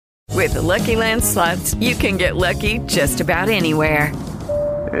With the Lucky Land Slots, you can get lucky just about anywhere.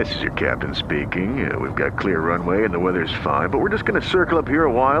 This is your captain speaking. We've got clear runway and the weather's fine, but we're just going to circle up here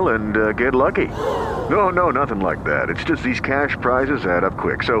a while and get lucky. No, nothing like that. It's just these cash prizes add up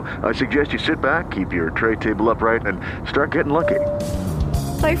quick. So I suggest you sit back, keep your tray table upright, and start getting lucky.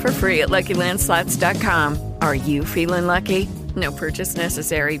 Play for free at LuckyLandSlots.com. Are you feeling lucky? No purchase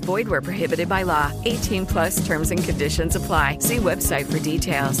necessary. Void where prohibited by law. 18 plus terms and conditions apply. See website for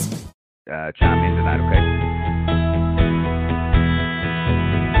details. Chime in tonight, okay?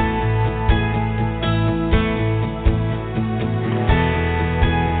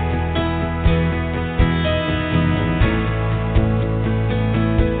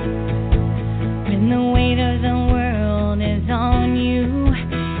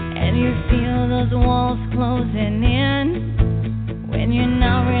 Those walls closing in, when you're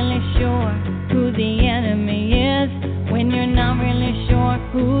not really sure who the enemy is, when you're not really sure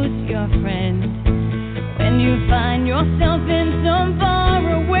who's your friend, when you find yourself in some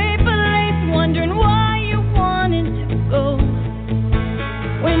faraway place, wondering why you wanted to go,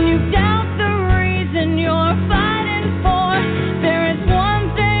 when you doubt the reason you're fighting for, there is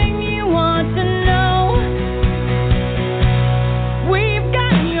one thing you want to know. We've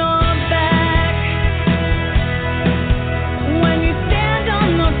got your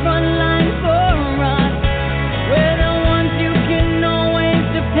front line for us. We're the ones you can always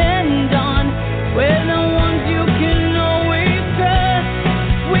depend on. We're the ones you can always trust.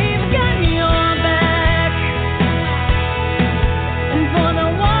 We've got your back. And for the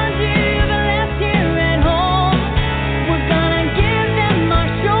ones you've left here at home, we're gonna give them our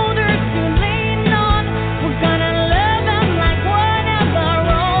shoulders to lean on. We're gonna love them like one of our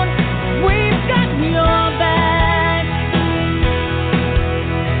own. We've got your back.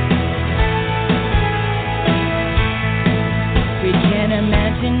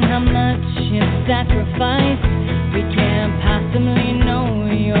 Imagine how much you've sacrificed. We can't possibly know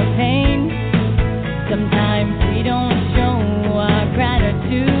your pain. Sometimes we don't show our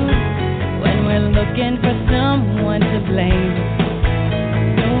gratitude when we're looking for someone to blame.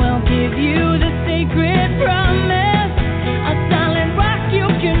 So we'll give you the sacred promise, a solid rock you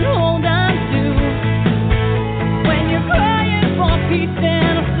can hold on to. When you're crying for peace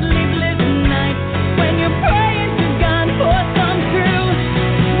and a sleepless night, when you're praying to God for some truth.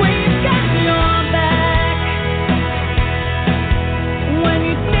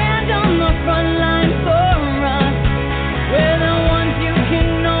 Front line for us. We're the ones you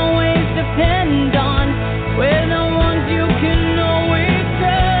can always depend on. We're the ones you can always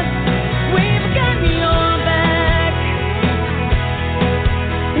trust. We've got your back.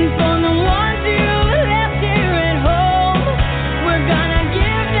 And for the ones you left here at home, we're gonna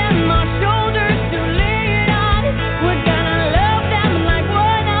give them our shoulders to lean on. We're gonna love them like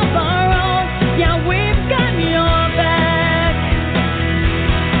one of our own. Yeah, we've got your back.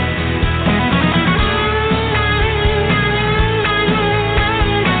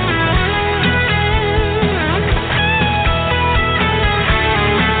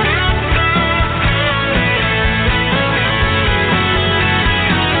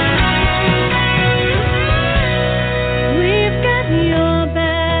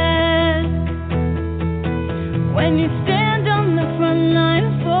 When you stand on the front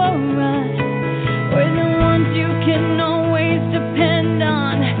line for us, we're the ones you can always depend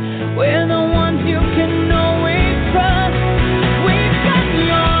on. We're the ones you can always trust. We've got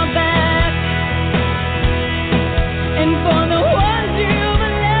your back. And for the ones you've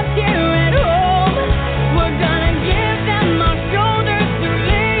left here at home, we're gonna give them our shoulders to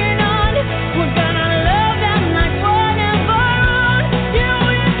lean on. We're gonna love them like one of our own. Yeah,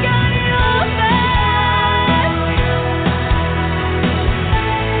 we've got your back.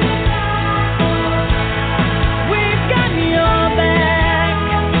 We've got your back.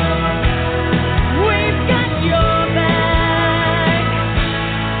 We've got your back.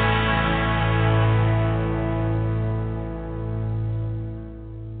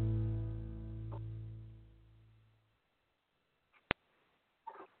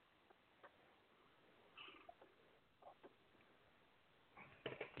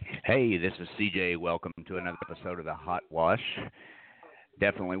 Hey, this is CJ. Welcome to another episode of the Hotwash.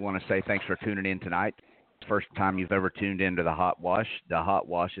 Definitely want to say thanks for tuning in tonight. First time you've ever tuned into the Hotwash. The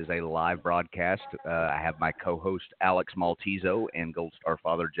Hotwash is a live broadcast. I have my co-host Alex Maltezo and Gold Star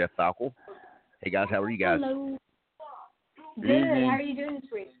father Jeff Falkel. Hey guys, how are you guys? Hello. Good. How are you doing this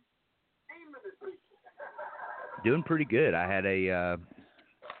week? Doing pretty good. I had a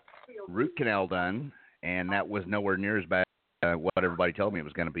root canal done, and that was nowhere near as bad as what everybody told me it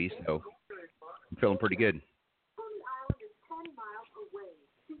was going to be, so I'm feeling pretty good.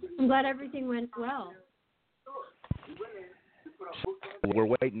 I'm glad everything went well. We're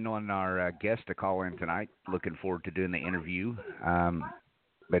waiting on our guest to call in tonight. Looking forward to doing the interview.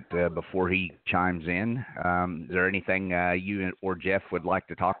 But before he chimes in, is there anything you or Jeff would like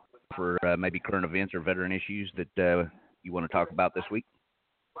to talk for maybe current events or veteran issues that you want to talk about this week?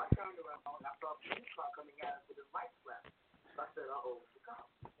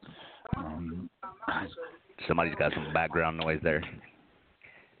 Somebody's got some background noise there.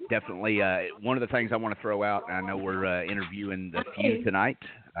 Definitely, one of the things I want to throw out, and I know we're interviewing the few tonight.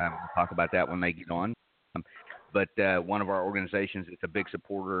 We'll talk about that when they get on. But one of our organizations is a big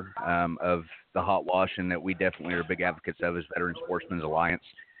supporter of the Hotwash, and that we definitely are big advocates of, is Veteran Sportsmen's Alliance.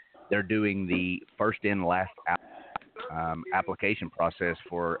 They're doing the first in, last out application process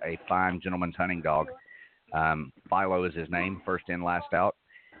for a fine gentleman's hunting dog. Philo is his name, first in, last out.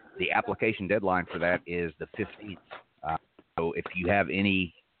 The application deadline for that is the 15th. So if you have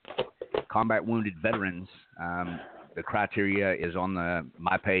any combat wounded veterans, the criteria is on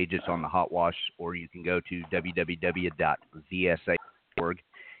my page. It's on the Hotwash, or you can go to www.vsa.org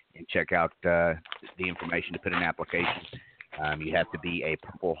and check out the information to put in an application. You have to be a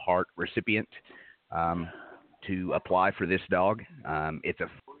Purple Heart recipient to apply for this dog. It's a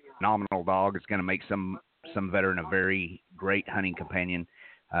phenomenal dog. It's going to make some veteran a very great hunting companion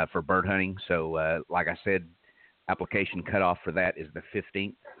for bird hunting. So, like I said, application cutoff for that is the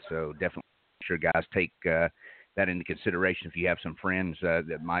 15th. So definitely make sure guys take that into consideration. If you have some friends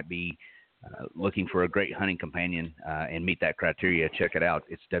that might be looking for a great hunting companion and meet that criteria, check it out.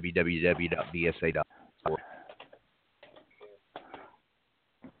 It's www.vsa.org.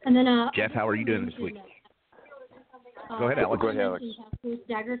 And then, Jeff, how are you doing this week? Go ahead, Alex. Go ahead, Alex.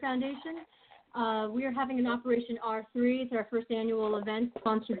 Dagger Foundation. We are having an Operation R3. It's our first annual event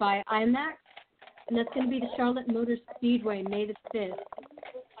sponsored by IMAX. And that's going to be the Charlotte Motor Speedway, May the 5th.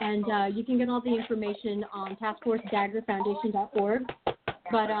 And you can get all the information on taskforcedaggerfoundation.org.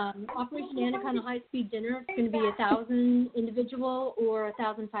 But Operation Anaconda High Speed Dinner is going to be 1,000 individual or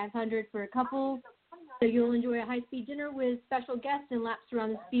 1,500 for a couple. So you'll enjoy a high-speed dinner with special guests and laps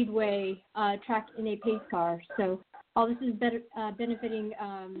around the speedway track in a pace car. So all this is benefiting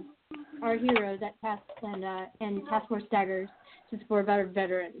our heroes at Task and Task Force Daggers to support our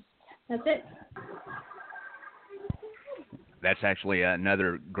veterans. That's it. That's actually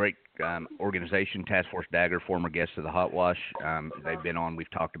another great organization, Task Force Dagger, former guests of the Hotwash. They've been on. We've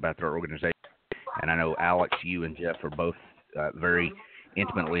talked about their organization. And I know, Alex, you and Jeff are both very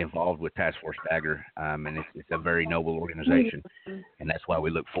intimately involved with Task Force Dagger, and it's a very noble organization. And that's why we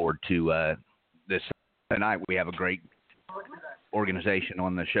look forward to this tonight. We have a great organization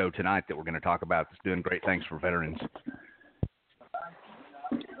on the show tonight that we're going to talk about that's doing great things for veterans.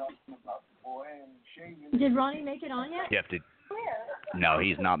 Did Ronnie make it on yet? Jeff did. No,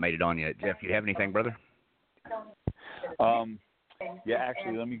 he's not made it on yet. Jeff, you have anything, brother? Yeah,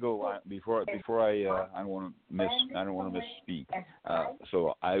 actually, let me go before I don't want to misspeak.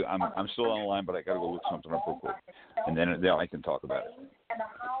 So I'm still on the line, but I got to go look something up real quick, and then I can talk about it.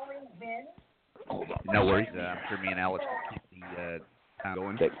 No worries. I'm sure me and Alex will keep the time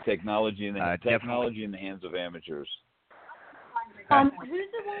going. Technology in the hands of amateurs. Who's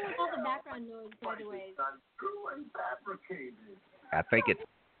the one with all the background noise, by the way? I think it's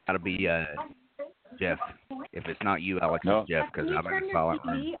got to be Jeff. If it's not you, Alex, no. It's Jeff, because I'm in a silent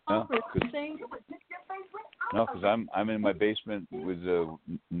room. No, because I'm in my basement with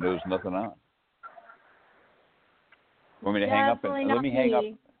there's nothing on. Want me to hang up? Let me hang up.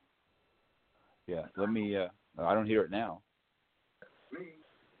 Yeah, let me. I don't hear it now.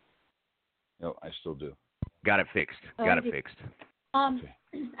 No, I still do. Got it fixed. Fixed. Okay.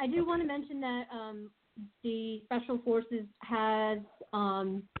 I do want to mention that the Special Forces has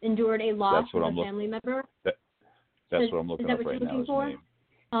endured a loss of a family member. That's what I'm looking up right now. His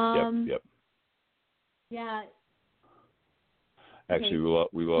name. Yep. Yeah. Actually,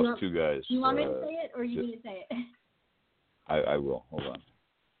 we lost two guys. You want me to say it, or are you going to say it? I will. Hold on.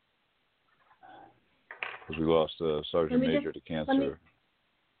 Because we lost Sergeant Major to cancer.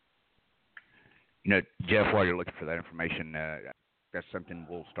 Jeff, while you're looking for that information, that's something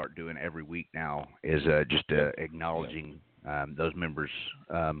we'll start doing every week now, is just acknowledging those members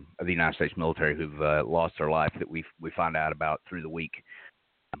of the United States military who've lost their life that we find out about through the week.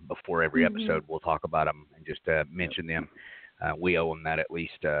 Before every episode, we'll talk about them and just mention them. We owe them that at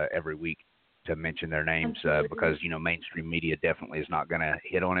least every week to mention their names because, mainstream media definitely is not going to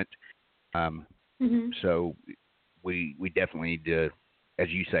hit on it. So we definitely need to, as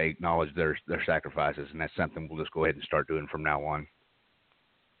you say, acknowledge their sacrifices, and that's something we'll just go ahead and start doing from now on.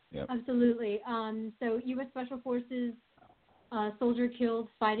 Yep. Absolutely. So U.S. Special Forces soldier killed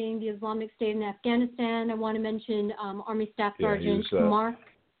fighting the Islamic State in Afghanistan. I want to mention Army Staff Sergeant Mark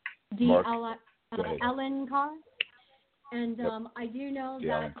D. Alenkar. And I do know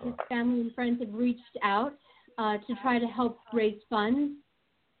that his family and friends have reached out to try to help raise funds.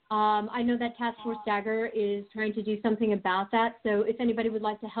 I know that Task Force Dagger is trying to do something about that. So if anybody would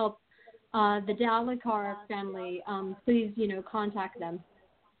like to help the Alenkar family, please, contact them.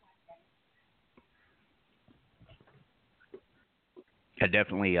 I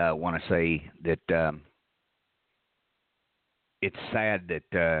definitely want to say that it's sad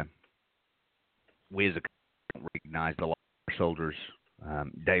that we as a country don't recognize the loss of our soldiers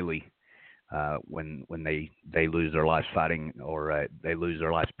daily when they lose their lives fighting or they lose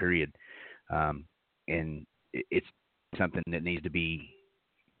their lives, period. And it's something that needs to be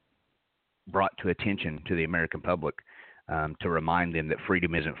brought to attention to the American public to remind them that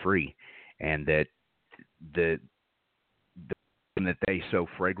freedom isn't free, and that the that they so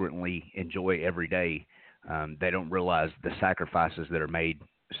fragrantly enjoy every day, they don't realize the sacrifices that are made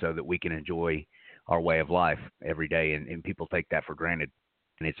so that we can enjoy our way of life every day, and people take that for granted.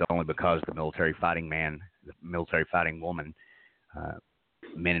 And it's only because the military fighting man, the military fighting woman,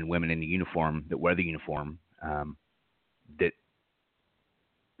 men and women in the uniform that wear the uniform, that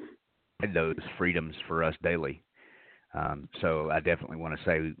had those freedoms for us daily. So I definitely want to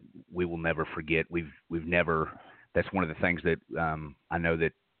say we will never forget. We've never. That's one of the things that I know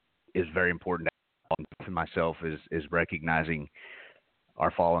that is very important to myself is recognizing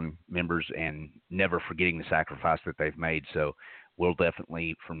our fallen members and never forgetting the sacrifice that they've made. So we'll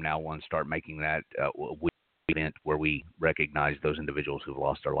definitely from now on start making that event where we recognize those individuals who've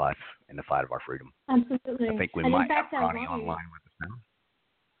lost their life in the fight of our freedom. Absolutely. I think we might have Ronnie online with us now.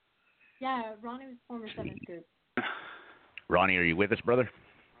 Yeah, Ronnie was former 7th Group. Ronnie, are you with us, brother?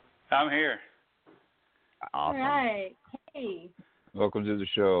 I'm here. Awesome. All right. Hey. Welcome to the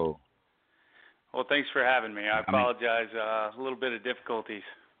show. Well, thanks for having me. I apologize, a little bit of difficulties,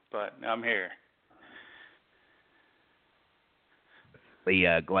 but I'm here.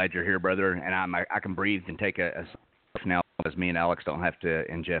 Glad you're here, brother. And I can breathe and take a now as me and Alex don't have to,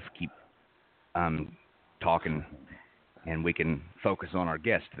 and Jeff keep talking, and we can focus on our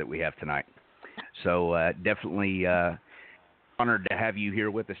guest that we have tonight. So definitely honored to have you here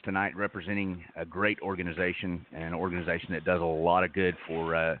with us tonight, representing a great organization, and an organization that does a lot of good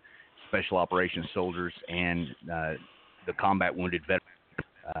for special operations soldiers and the combat wounded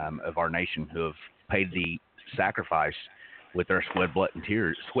veterans of our nation who have paid the sacrifice with their sweat, blood, and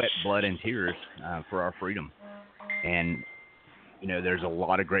tears for our freedom. And there's a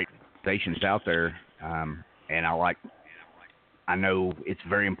lot of great organizations out there, and I know it's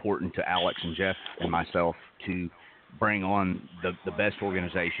very important to Alex and Jeff and myself to bring on the best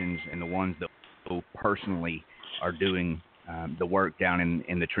organizations and the ones that personally are doing the work down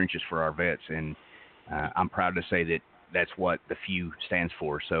in the trenches for our vets. And I'm proud to say that that's what the FEW stands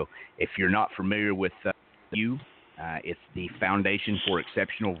for. So if you're not familiar with FEW, it's the Foundation for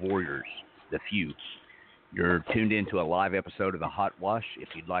Exceptional Warriors, the FEW. You're tuned into a live episode of the Hotwash.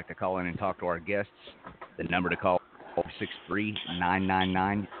 If you'd like to call in and talk to our guests, the number to call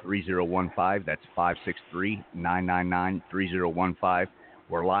 563-999-3015. That's 563-999-3015.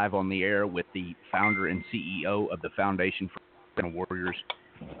 We're live on the air with the founder and CEO of the Foundation for Exceptional Warriors,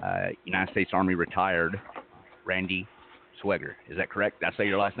 United States Army retired, Randy Sweger. Is that correct? Did I say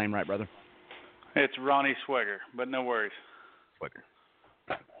your last name right, brother? It's Ronnie Sweger, but no worries. Sweger.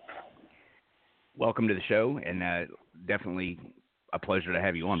 Welcome to the show, and definitely a pleasure to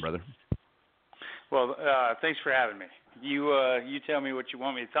have you on, brother. Well, thanks for having me. You tell me what you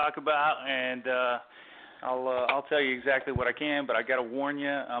want me to talk about, and I'll tell you exactly what I can. But I got to warn you,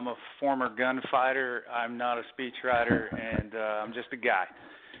 I'm a former gunfighter. I'm not a speechwriter, and I'm just a guy.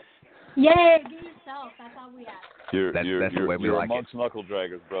 Yay! Be yourself. That's all we ask. You're the way we like amongst knuckle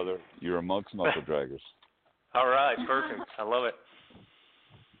draggers, brother. You're amongst knuckle draggers. All right, perfect. I love it.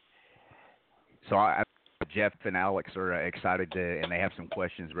 So Jeff and Alex are excited and they have some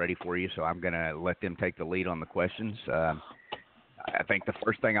questions ready for you. So I'm going to let them take the lead on the questions. I think the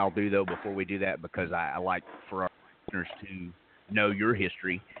first thing I'll do, though, before we do that, because I like for our listeners to know your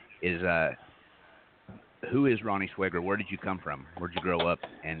history, is who is Ronnie Sweger? Where did you come from? Where did you grow up?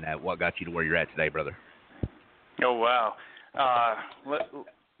 And what got you to where you're at today, brother? Oh, wow.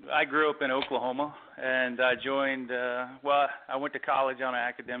 I grew up in Oklahoma, and I joined, I went to college on an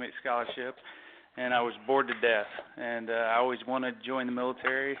academic scholarship, and I was bored to death. And I always wanted to join the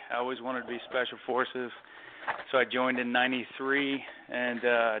military. I always wanted to be Special Forces. So I joined in 93, and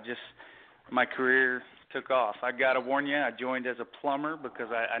just my career took off. I got to warn you, I joined as a plumber because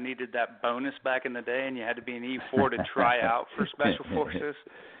I needed that bonus back in the day, and you had to be an E4 to try out for Special Forces.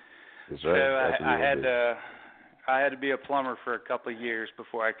 That's so right. I had to be a plumber for a couple of years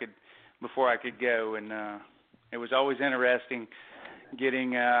before I could go, and it was always interesting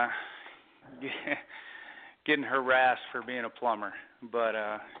getting harassed for being a plumber. But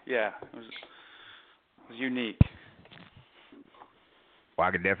yeah, it was unique. Well,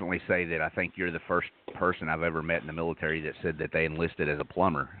 I could definitely say that I think you're the first person I've ever met in the military that said that they enlisted as a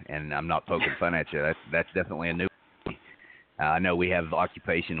plumber, and I'm not poking fun at you. That's definitely a new one. I know we have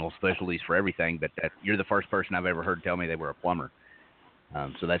occupational specialties for everything, but you're the first person I've ever heard tell me they were a plumber.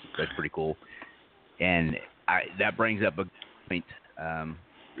 So that's pretty cool. And that brings up a point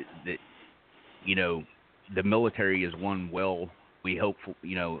that, you know, the military is one we hope,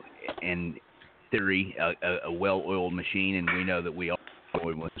 you know, in theory, a well-oiled machine, and we know that we are a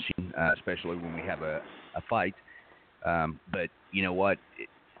well-oiled machine, especially when we have a fight. But you know what?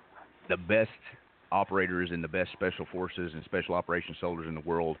 The best operators and the best special forces and special operations soldiers in the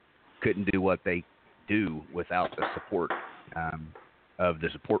world couldn't do what they do without the support of the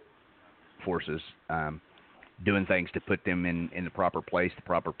support forces, doing things to put them in the proper place, the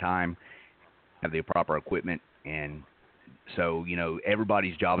proper time, have the proper equipment. And so, you know,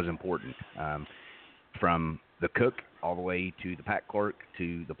 everybody's job is important, from the cook all the way to the pack clerk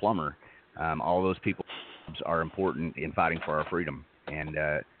to the plumber. All those people are important in fighting for our freedom. And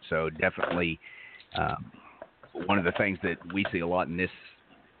so definitely one of the things that we see a lot in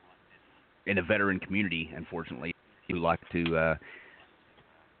the veteran community, unfortunately, who like to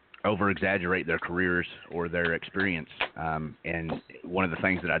over-exaggerate their careers or their experience. And one of the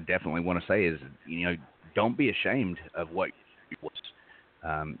things that I definitely want to say is, you know, don't be ashamed of what you was.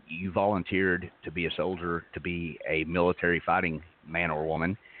 You volunteered to be a soldier, to be a military fighting man or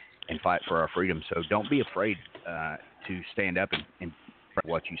woman, and fight for our freedom. So don't be afraid to stand up and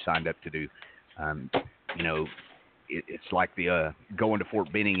what you signed up to do. You know, it's like the going to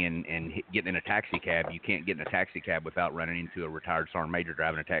Fort Benning and getting in a taxi cab. You can't get in a taxi cab without running into a retired sergeant major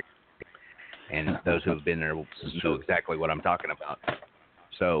driving a taxi. And those who have been there will know exactly what I'm talking about.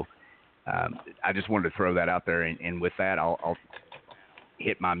 So I just wanted to throw that out there. And with that, I'll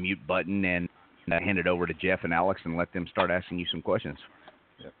hit my mute button and hand it over to Jeff and Alex and let them start asking you some questions.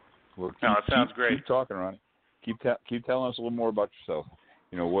 Yep. Well, that sounds great. Keep talking, Ronnie. Keep telling us a little more about yourself.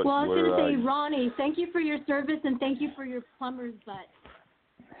 You know what? Well, I was going to say, Ronnie, thank you for your service and thank you for your plumber's butt.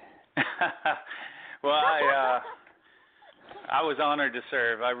 Well, I was honored to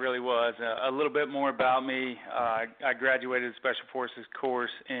serve. I really was. A little bit more about me. I graduated the Special Forces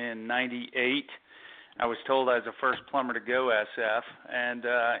course in '98. I was told I was the first plumber to go SF. And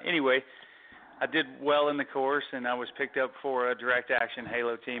anyway, I did well in the course, and I was picked up for a direct action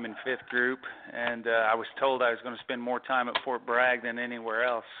Halo team in 5th Group. And I was told I was going to spend more time at Fort Bragg than anywhere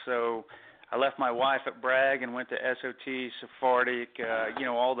else. So I left my wife at Bragg and went to SOT, Sephardic, you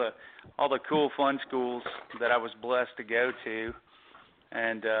know, all the cool, fun schools that I was blessed to go to.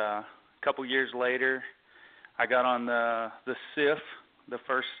 And a couple years later, I got on the SIF, the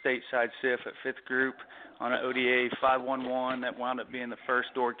first stateside SIF at 5th Group on an ODA 511 that wound up being the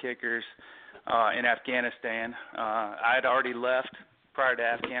first door kickers in Afghanistan. I had already left prior to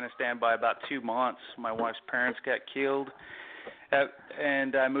Afghanistan by about 2 months. My wife's parents got killed.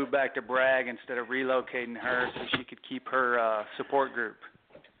 And I moved back to Bragg instead of relocating her so she could keep her support group.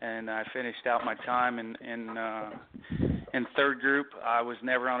 And I finished out my time in 3rd Group. I was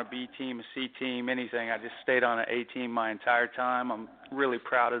never on a B team, a C team, anything. I just stayed on an A team my entire time. I'm really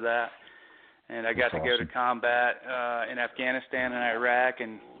proud of that. And I got to go to combat in Afghanistan and Iraq,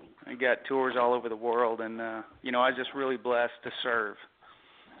 and I got tours all over the world. And, you know, I was just really blessed to serve.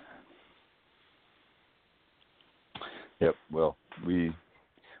 Yep. Well, we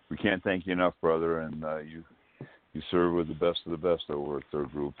can't thank you enough, brother. And you serve with the best of the best over at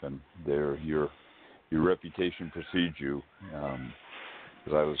 3rd Group, and your reputation precedes you.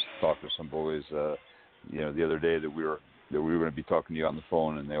 Because I was talking to some boys, you know, the other day that we were going to be talking to you on the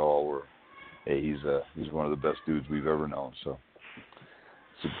phone, and they all were, hey, he's one of the best dudes we've ever known. So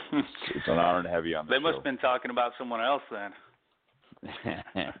it's an honor to have you on the show. They must have been talking about someone else then.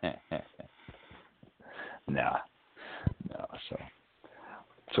 No.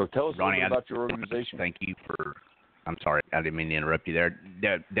 So tell us Ronnie, a little bit about your organization. Thank you for. I'm sorry, I didn't mean to interrupt you there.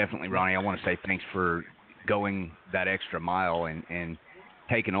 Definitely, Ronnie, I want to say thanks for going that extra mile and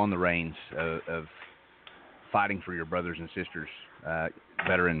taking on the reins of fighting for your brothers and sisters,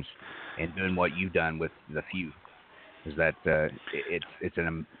 veterans, and doing what you've done with the few. Is that it's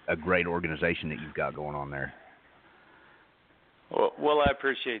a great organization that you've got going on there. Well, I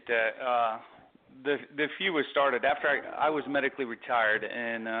appreciate that. the feud was started after I was medically retired,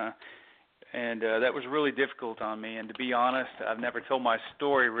 and that was really difficult on me. And to be honest, I've never told my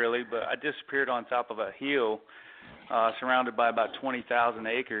story really, but I disappeared on top of a hill surrounded by about 20,000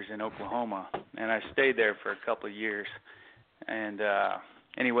 acres in Oklahoma, and I stayed there for a couple of years. And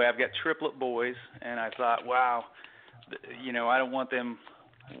anyway, I've got triplet boys, and I thought, wow, I don't want them,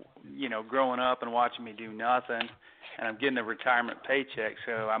 growing up and watching me do nothing, and I'm getting a retirement paycheck,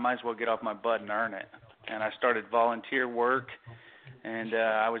 so I might as well get off my butt and earn it. And I started volunteer work, and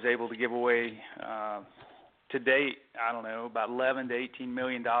I was able to give away, to date, I don't know, about $11 to $18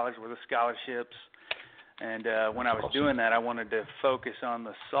 million worth of scholarships. And when I was doing that, I wanted to focus on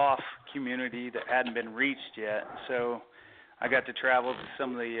the soft community that hadn't been reached yet. So I got to travel to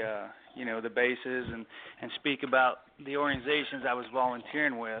some of the, the bases and speak about the organizations I was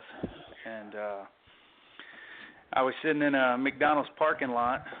volunteering with. And I was sitting in a McDonald's parking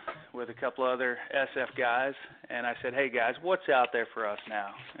lot with a couple other SF guys, and I said, hey, guys, what's out there for us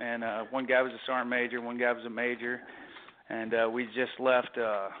now? And one guy was a sergeant major, one guy was a major, and we just left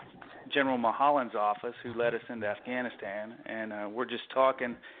General Mulholland's office, who led us into Afghanistan, and we're just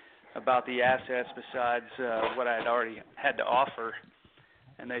talking about the assets besides what I had already had to offer.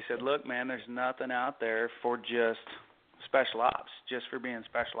 And they said, look, man, there's nothing out there for just special ops, just for being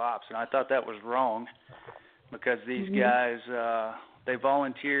special ops. And I thought that was wrong, because these guys, they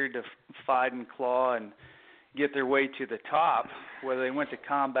volunteered to fight and claw and get their way to the top, whether they went to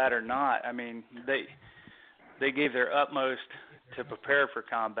combat or not. I mean, they gave their utmost to prepare for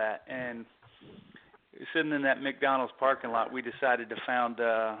combat. And sitting in that McDonald's parking lot, we decided to found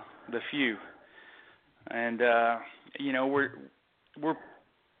the few. And we're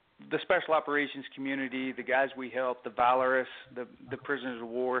the special operations community, the guys we help, the valorous, the prisoners of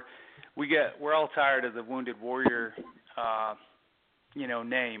war. We're all tired of the Wounded Warrior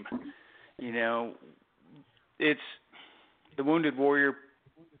name. It's the Wounded Warrior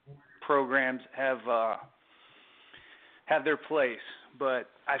programs have their place, but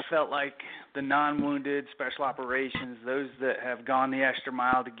I felt like the non-wounded special operations, those that have gone the extra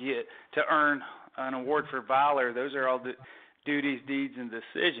mile to earn an award for valor, those are all the duties, deeds, and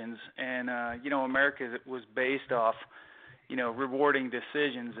decisions. And America was based off rewarding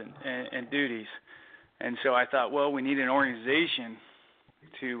decisions and duties. And so I thought, well, we need an organization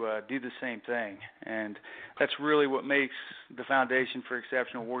to do the same thing. And that's really what makes the Foundation for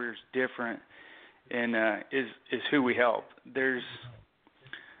Exceptional Warriors different, and is who we help. There's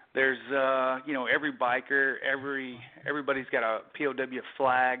every biker, everybody's got a POW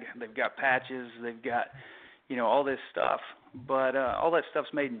flag, they've got patches, they've got all this stuff, but all that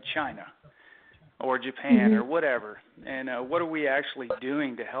stuff's made in China or Japan or whatever. And what are we actually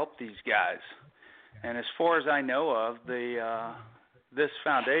doing to help these guys? And as far as I know of, this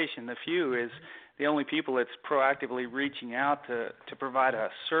foundation, the few, is the only people that's proactively reaching out to provide a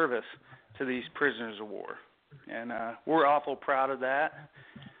service to these prisoners of war. And we're awful proud of that.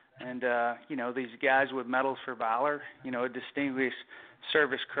 And, these guys with medals for valor, a distinguished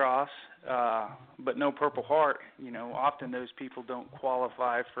service cross, but no Purple Heart, often those people don't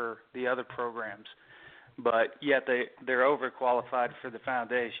qualify for the other programs, but yet they're overqualified for the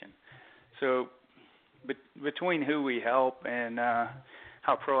foundation. So between who we help and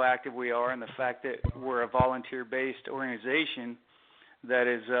how proactive we are, and the fact that we're a volunteer-based organization that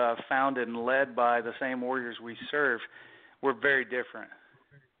is founded and led by the same warriors we serve, we're very different.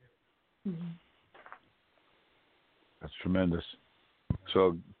 That's tremendous.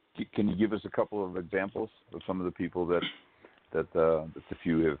 So can you give us a couple of examples of some of the people that the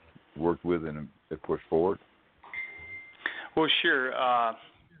few have worked with and have pushed forward? Well, sure.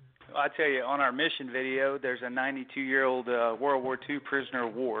 I tell you, on our mission video, there's a 92-year-old World War II prisoner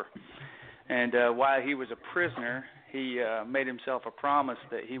of war. And while he was a prisoner, he made himself a promise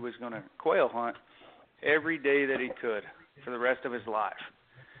that he was going to quail hunt every day that he could for the rest of his life.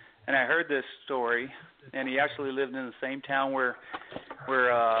 And I heard this story, and he actually lived in the same town where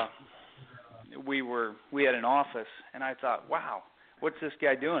we had an office. And I thought, wow, what's this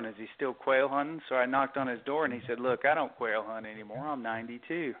guy doing? Is he still quail hunting? So I knocked on his door, and he said, look, I don't quail hunt anymore. I'm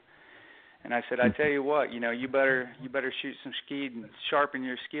 92. And I said, I tell you what, you better shoot some skeet and sharpen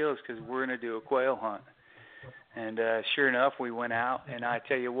your skills, because we're going to do a quail hunt. And sure enough, we went out, and I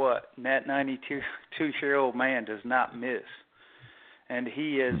tell you what, that 92-year-old man does not miss. And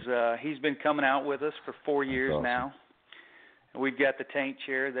he's been coming out with us for 4 years now. We've got the tank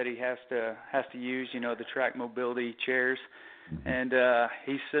chair that he has to use, the track mobility chairs, and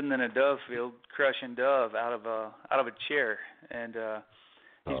he's sitting in a dove field crushing dove out of a chair, and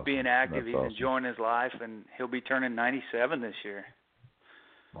he's being active. He's enjoying his life, and he'll be turning 97 this year.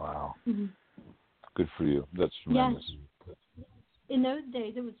 Wow. Good for you. That's Yes. tremendous. In those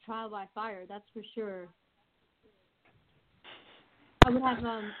days, it was trial by fire. That's for sure. I would have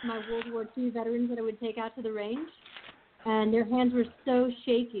my World War II veterans that I would take out to the range, and their hands were so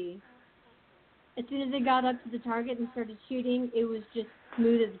shaky. As soon as they got up to the target and started shooting, it was just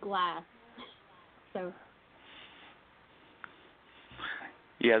smooth as glass. So.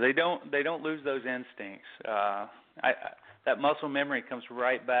 Yeah, they don't lose those instincts. That muscle memory comes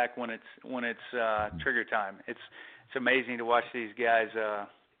right back when it's trigger time. It's amazing to watch these guys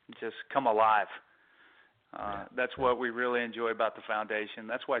just come alive. That's what we really enjoy about the foundation.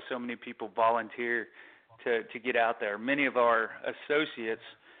 That's why so many people volunteer to get out there. Many of our associates,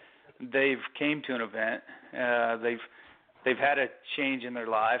 they've came to an event. They've had a change in their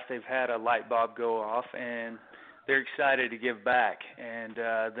life. They've had a light bulb go off, and they're excited to give back. And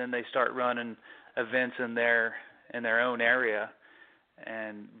then they start running events in their own area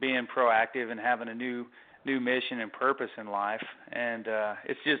and being proactive and having a new mission and purpose in life. And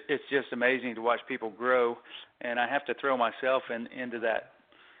it's just amazing to watch people grow. And I have to throw myself into that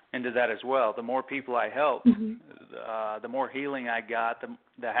as well. The more people I help, the more healing I got,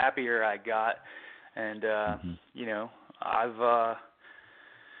 the happier I got. And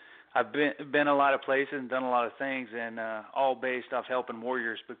I've been a lot of places and done a lot of things, and all based off helping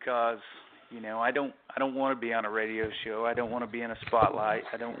warriors, because I don't want to be on a radio show. I don't want to be in a spotlight.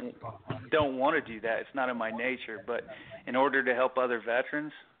 I don't want to do that. It's not in my nature. But in order to help other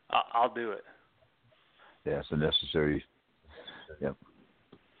veterans, I'll do it. Yeah, it's a necessary. Yep.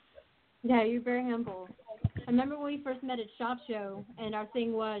 Yeah, you're very humble. I remember when we first met at SHOT Show, and our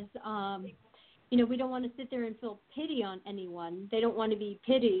thing was, we don't want to sit there and feel pity on anyone. They don't want to be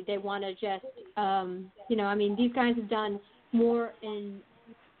pitied. They want to just, these guys have done more in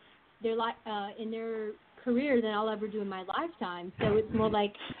their career than I'll ever do in my lifetime. So it's more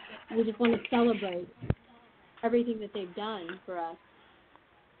like we just want to celebrate everything that they've done for us,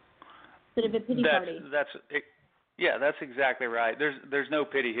 instead of a pity party. That's exactly right. There's no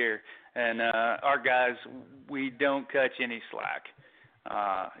pity here, and our guys, we don't cut you any slack.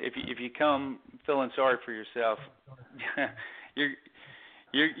 If you come feeling sorry for yourself,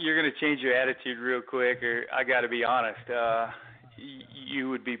 you're going to change your attitude real quick. Or I got to be honest, you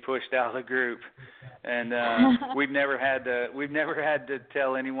would be pushed out of the group. And we've never had to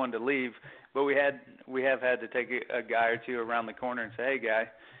tell anyone to leave, but we have had to take a guy or two around the corner and say, hey, guy,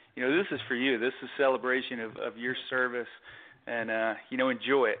 this is for you. This is a celebration of your service, and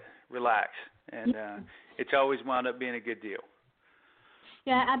enjoy it, relax, and it's always wound up being a good deal.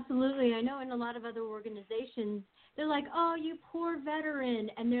 Yeah, absolutely. I know in a lot of other organizations, they're like, oh, you poor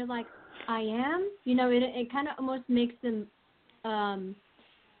veteran. And they're like, I am? It kind of almost makes them, I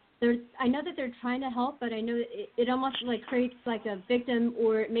know that they're trying to help, but I know it almost like creates like a victim,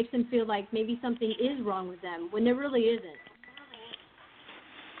 or it makes them feel like maybe something is wrong with them when there really isn't.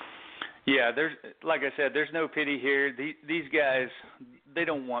 Yeah, like I said, there's no pity here. These guys, they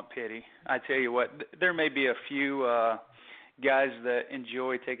don't want pity. I tell you what, there may be a few guys that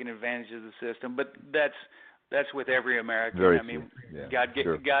enjoy taking advantage of the system, but that's with every American. Very I mean, true.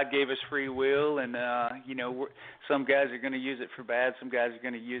 Yeah, God gave us free will, and some guys are going to use it for bad, some guys are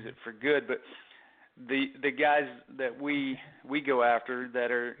going to use it for good. But the guys that we go after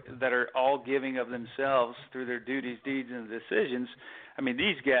that are all giving of themselves through their duties, deeds, and decisions. I mean,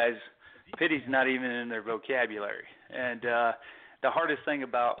 these guys, pity's not even in their vocabulary, and the hardest thing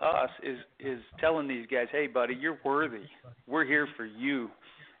about us is telling these guys, hey, buddy, you're worthy. We're here for you.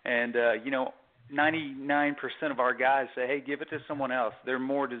 And, 99% of our guys say, hey, give it to someone else. They're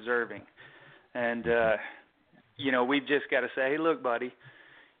more deserving. And, we've just got to say, hey, look, buddy,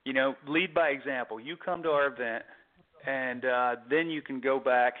 lead by example. You come to our event, and then you can go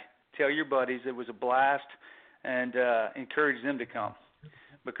back, tell your buddies it was a blast, and encourage them to come.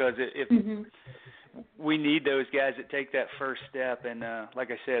 Because if we need those guys that take that first step and,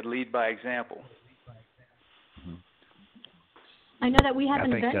 like I said, lead by example. I know that we have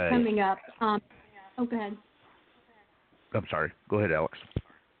an event coming up. Go ahead. I'm sorry. Go ahead, Alex.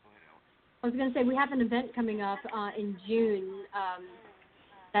 I was going to say we have an event coming up in June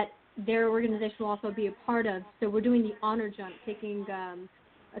that their organization will also be a part of. So we're doing the honor jump, taking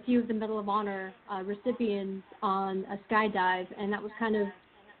a few of the Medal of Honor recipients on a skydive, and that was kind of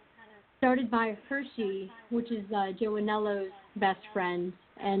started by Hershey, which is Joe Anello's best friend,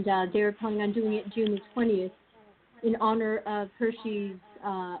 and they're planning on doing it June the 20th in honor of Hershey's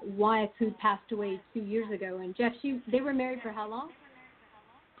wife, who passed away 2 years ago. And Jeff, they were married for how long?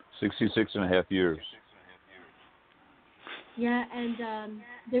 66 and a half years. Yeah, and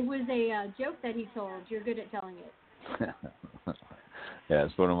there was a joke that he told. You're good at telling it. Yeah,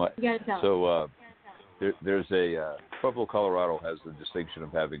 it's one of my. You gotta tell so, there's a Pueblo, Colorado has the distinction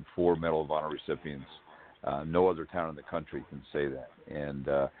of having 4 Medal of Honor recipients. No other town in the country can say that. And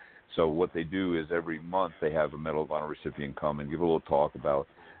so what they do is every month they have a Medal of Honor recipient come and give a little talk about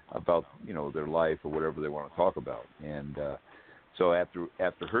their life or whatever they want to talk about. And so after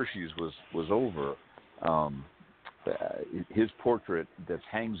Hershey's was over, his portrait that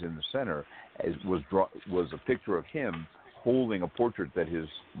hangs in the center was a picture of him holding a portrait that his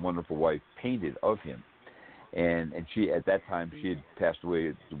wonderful wife painted of him. And she, at that time, she had passed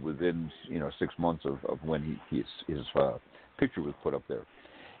away within 6 months of when his picture was put up there.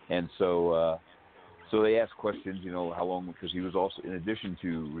 And so they asked questions, how long, because he was also, in addition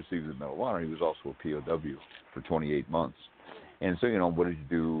to receiving the Medal of Honor, he was also a POW for 28 months. And so, what did you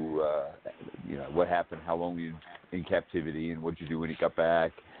do? What happened? How long were you in captivity? And what did you do when he got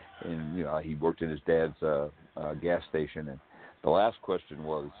back? And, he worked in his dad's gas station. And the last question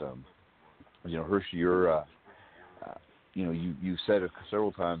was, Hershey, you're, you said it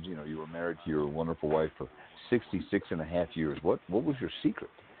several times, you were married to your wonderful wife for 66 and a half years. What was your secret?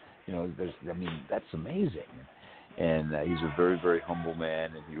 That's amazing. And he's a very, very humble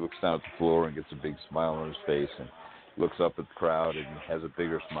man, and he looks down at the floor and gets a big smile on his face and looks up at the crowd and has a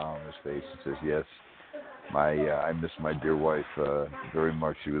bigger smile on his face and says, yes, I miss my dear wife very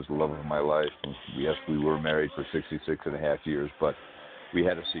much. She was the love of my life. And yes, we were married for 66 and a half years, but we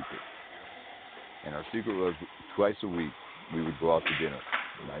had a secret. And our secret was twice a week we would go out to dinner.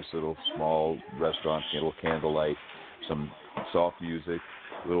 A nice little small restaurant, a little candlelight, some soft music,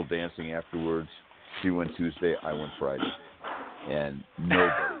 a little dancing afterwards. She went Tuesday, I went Friday. And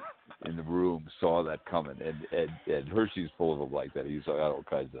nobody in the room saw that coming. And Hershey's full of them like that. He's got all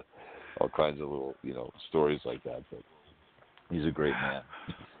kinds of little, stories like that. But he's a great man.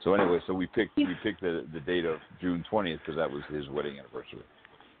 So anyway, we picked the date of June 20th because that was his wedding anniversary.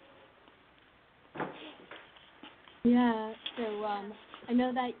 Yeah. So I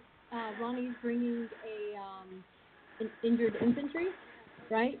know that Ronnie's bringing an injured infantry,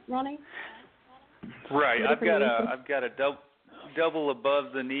 right, Ronnie? Right. I've got a double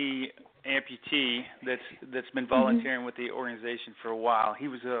above the knee amputee that's been volunteering with the organization for a while. He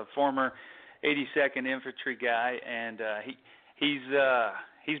was a former 82nd Infantry guy, and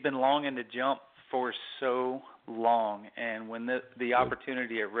he's been longing to jump for so long. And when the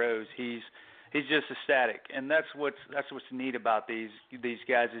opportunity arose, he's just ecstatic. And that's what's neat about these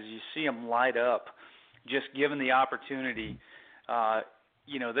guys is you see them light up, just given the opportunity.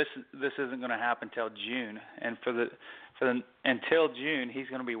 This isn't going to happen till June, and until June, he's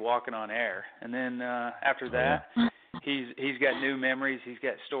going to be walking on air, and then after that, he's got new memories, he's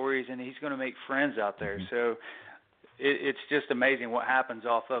got stories, and he's going to make friends out there. So it's just amazing what happens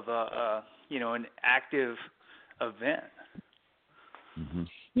off of an active event. Mm-hmm.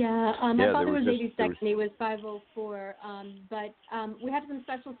 Yeah, my father was 82nd, he was 504, but we have some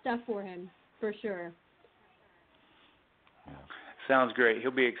special stuff for him for sure. Yeah. Sounds great.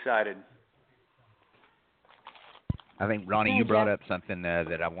 He'll be excited. I think, Ronnie, you brought up something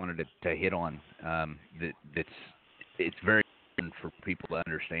that I wanted to hit on. It's very important for people to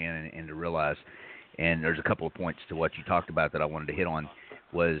understand and to realize. And there's a couple of points to what you talked about that I wanted to hit on.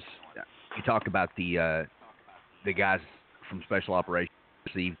 Was you talked about the guys from Special Operations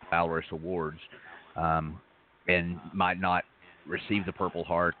received Valorous Awards and might not receive the Purple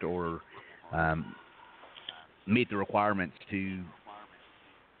Heart or meet the requirements to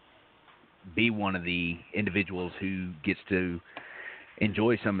be one of the individuals who gets to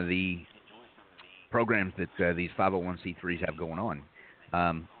enjoy some of the programs that these 501c3s have going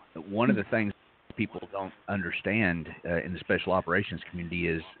on. One of the things people don't understand in the special operations community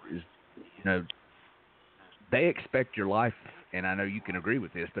is they expect your life, and I know you can agree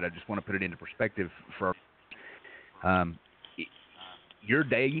with this, but I just want to put it into perspective for your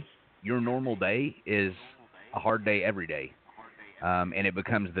day, your normal day is a hard day every day, and it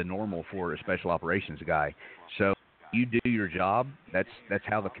becomes the normal for a special operations guy. So you do your job. That's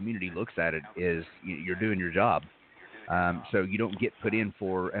how the community looks at it. Is you're doing your job. So you don't get put in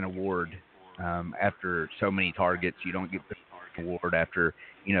for an award after so many targets. You don't get put in for an award after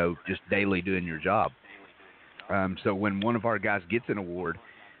just daily doing your job. So when one of our guys gets an award,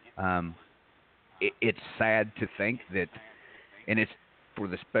 it's sad to think that, and it's for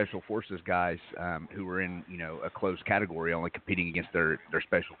the Special Forces guys who are in, a closed category, only competing against their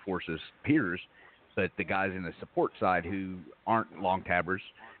Special Forces peers, but the guys in the support side who aren't long tabbers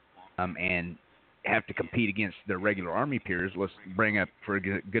and have to compete against their regular Army peers. Let's bring up, for a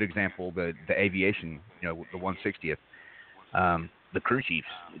good example, the aviation, the 160th, the crew chiefs.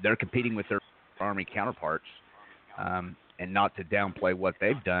 They're competing with their Army counterparts, and not to downplay what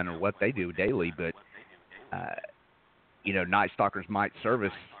they've done or what they do daily, but Night Stalkers might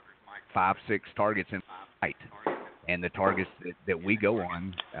service 5-6 targets in a night, and the targets that we go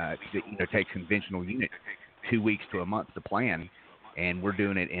on, takes conventional unit 2 weeks to a month to plan, and we're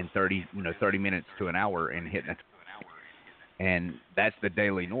doing it in 30 minutes to an hour and hitting it, and that's the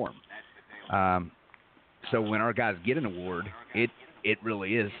daily norm. So when our guys get an award, it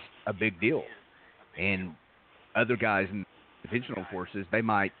really is a big deal, and other guys in conventional forces, they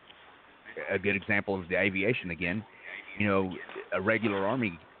might. A good example is the aviation again. A regular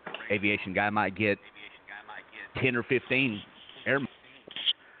Army aviation guy might get 10 or 15 air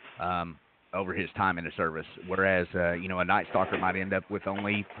over his time in the service, whereas a Night Stalker might end up with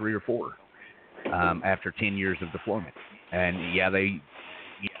only 3 or 4 after 10 years of deployment. And they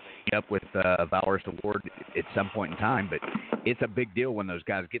end up with a Valorous Award at some point in time, but it's a big deal when those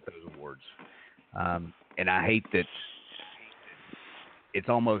guys get those awards. And I hate that it's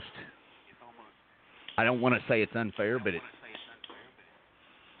almost. I don't want to say it's unfair, but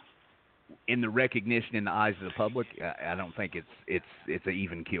in the recognition in the eyes of the public, I don't think it's an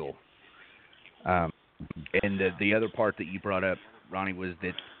even kill. And the other part that you brought up, Ronnie, was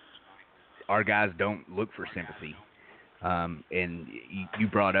that our guys don't look for sympathy. And you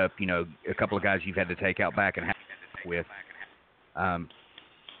brought up, a couple of guys you've had to take out back and have with.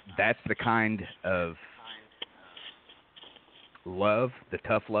 That's the kind of love, the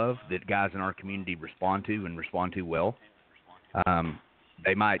tough love that guys in our community respond to well.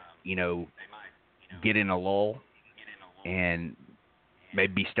 They might, get in a lull and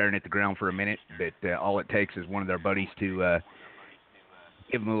maybe be staring at the ground for a minute, but all it takes is one of their buddies to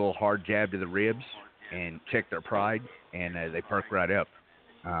give them a little hard jab to the ribs and check their pride, and they perk right up.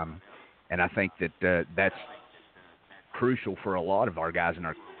 And I think that that's crucial for a lot of our guys in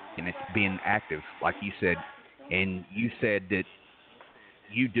our, and it's being active, like you said. And you said that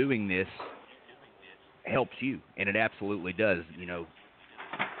you doing this helps you, and it absolutely does.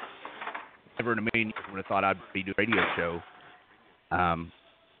 Never in a million years would have thought I'd be doing a radio show,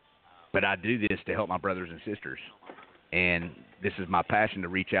 but I do this to help my brothers and sisters. And this is my passion, to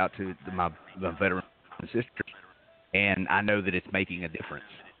reach out to my veteran sisters, and I know that it's making a difference.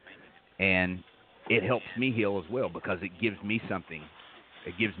 And it helps me heal as well, because it gives me something.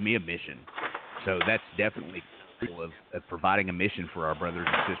 It gives me a mission. So that's definitely of providing a mission for our brothers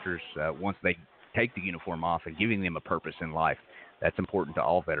and sisters once they take the uniform off, and giving them a purpose in life. That's important to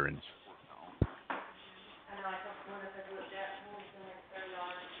all veterans.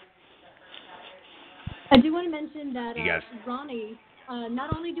 I do want to mention that, Ronnie,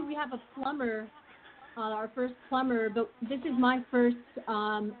 not only do we have a plumber, our first plumber, but this is my first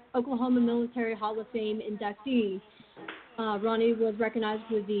Oklahoma Military Hall of Fame inductee. Ronnie was recognized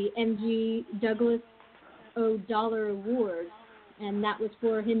with the M.G. Douglas O'Dollar Award, and that was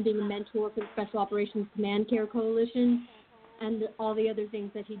for him being a mentor for the Special Operations Command Care Coalition and all the other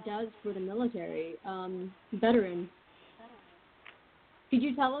things that he does for the military veterans. Could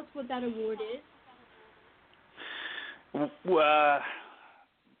you tell us what that award is? Well,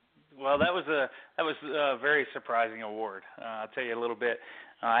 that was a very surprising award. I'll tell you a little bit.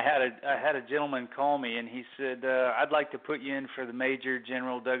 I had a gentleman call me, and he said, "I'd like to put you in for the Major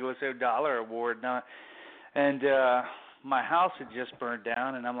General Douglas O'Dollar Award." And my house had just burned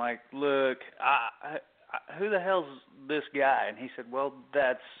down, and I'm like, "Look, who the hell's this guy?" And he said, "Well,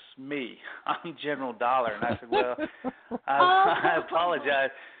 that's me. I'm General Dollar." And I said, "Well, I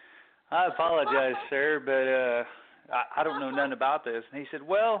apologize, sir, but I don't know nothing about this." And he said,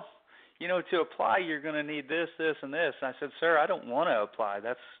 "Well, to apply, you're going to need this, this, and this." And I said, "Sir, I don't want to apply.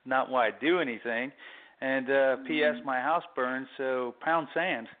 That's not why I do anything. And P.S., my house burned, so pound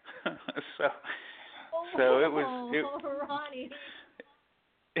sand." So it was. Ronnie.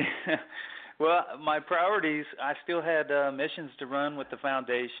 Well, my priorities, I still had missions to run with the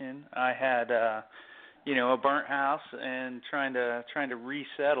foundation. I had, a burnt house and trying to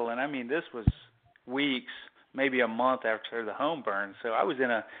resettle. And I mean, this was weeks, maybe a month after the home burned. So I was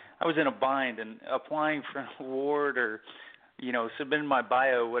in a bind, and applying for an award or, submitting my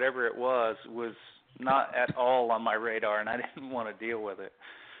bio, whatever it was not at all on my radar, and I didn't want to deal with it.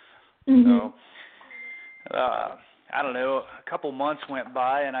 Mm-hmm. So, I don't know, a couple months went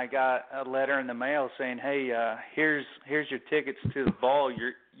by, and I got a letter in the mail saying, "Hey, here's your tickets to the ball.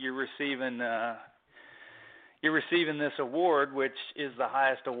 You're receiving this award, which is the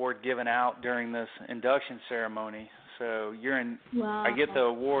highest award given out during this induction ceremony. So you're in. Wow. I get the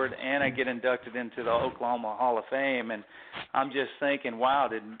award, and I get inducted into the Oklahoma Hall of Fame." And I'm just thinking, wow,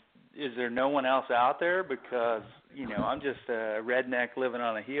 is there no one else out there? Because I'm just a redneck living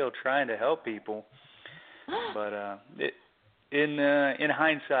on a hill trying to help people. But in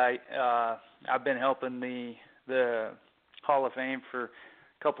hindsight, I've been helping the Hall of Fame for a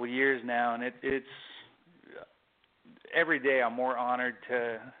couple of years now, and it's every day I'm more honored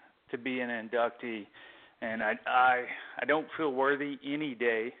to be an inductee, and I don't feel worthy any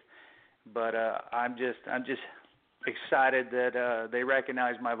day, but I'm just excited that they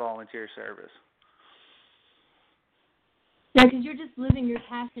recognize my volunteer service. Yeah, because you're just living your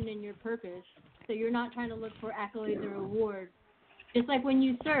passion and your purpose, so you're not trying to look for accolades or awards. Just like when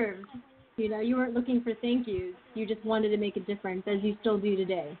you served, you weren't looking for thank yous. You just wanted to make a difference, as you still do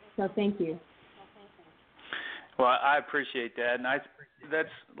today. So thank you. Well, I appreciate that, and that's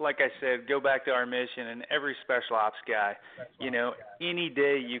like I said, go back to our mission, and every special ops guy, any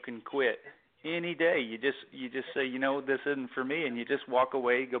day you can quit. Any day you just say, this isn't for me, and you just walk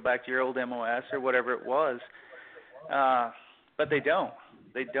away, go back to your old MOS or whatever it was. But they don't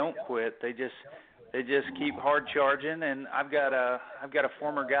quit. They just keep hard charging. And I've got a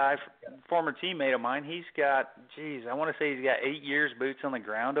former teammate of mine. He's got, I want to say he's got 8 years boots on the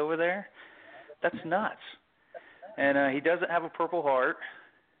ground over there. That's nuts. And he doesn't have a Purple Heart,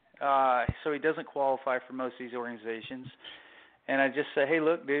 so he doesn't qualify for most of these organizations. And I just say, hey,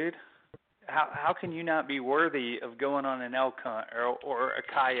 look, dude, how can you not be worthy of going on an elk hunt or a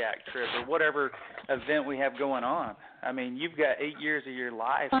kayak trip or whatever event we have going on? I mean, you've got 8 years of your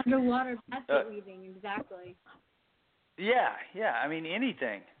life. Underwater basket weaving, exactly. Yeah. I mean,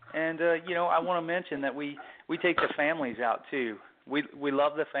 anything. And, I want to mention that we take the families out, too. We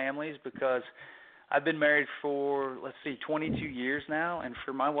love the families because I've been married for, 22 years now, and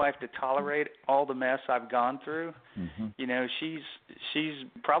for my wife to tolerate all the mess I've gone through, she's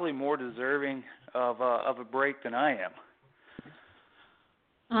probably more deserving of a break than I am.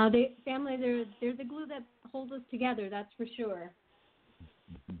 Family, they're the glue that holds us together, that's for sure.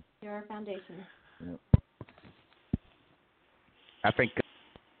 They're our foundation. Yep. I think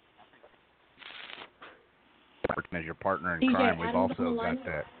as your partner in crime, we've also got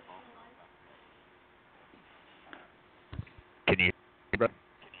that. Can you hear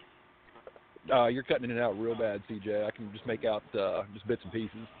me? You're cutting it out real bad, CJ. I can just make out just bits and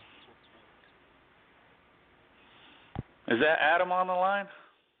pieces. Is that Adam on the line?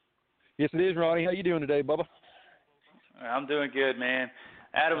 Yes, it is, Ronnie. How you doing today, Bubba? I'm doing good, man.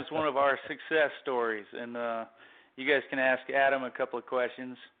 Adam's one of our success stories, and you guys can ask Adam a couple of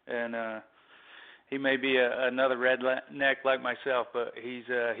questions, and he may be another redneck like myself, but he's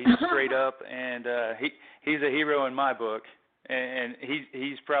straight up, and he's a hero in my book. And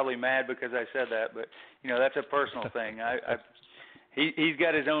he's probably mad because I said that, but that's a personal thing. He's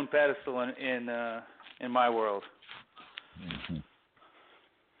got his own pedestal in my world. Mm-hmm.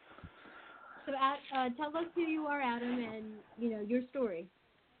 So tell us who you are, Adam, and your story.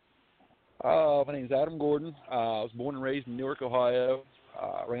 My name is Adam Gordon. I was born and raised in Newark, Ohio.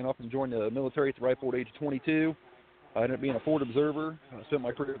 Ran off and joined the military at the ripe old age of 22. I ended up being a forward observer. I spent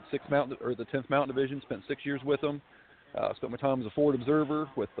my career at the 10th Mountain Division. Spent 6 years with them. Spent my time as a forward observer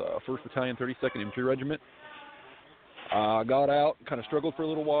with 1st Battalion, 32nd Infantry Regiment. Got out, kind of struggled for a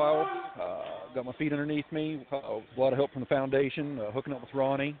little while. Got my feet underneath me. A lot of help from the foundation, hooking up with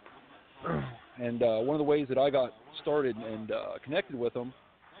Ronnie. And one of the ways that I got started and connected with them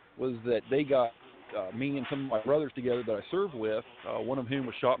was that they got me and some of my brothers together that I served with, one of whom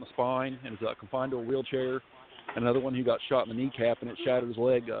was shot in the spine and is confined to a wheelchair, and another one who got shot in the kneecap and it shattered his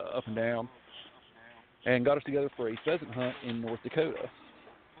leg up and down, and got us together for a pheasant hunt in North Dakota.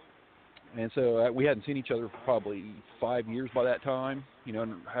 And so we hadn't seen each other for probably 5 years by that time,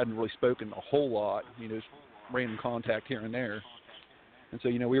 and hadn't really spoken a whole lot, just random contact here and there. And so,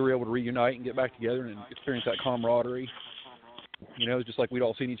 we were able to reunite and get back together and experience that camaraderie. It's just like we'd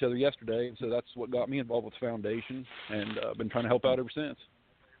all seen each other yesterday, and so that's what got me involved with the foundation, and I've been trying to help out ever since.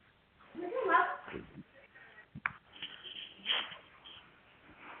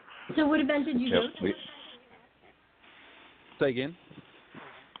 So what event did you go to? Say again?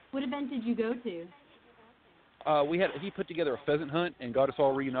 What event did you go to? He put together a pheasant hunt and got us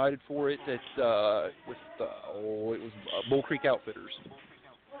all reunited for it at it was Bull Creek Outfitters.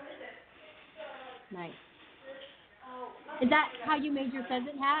 Nice. Is that how you made your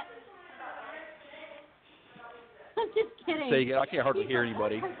pheasant hat? I'm just kidding. Say again? I can't hardly hear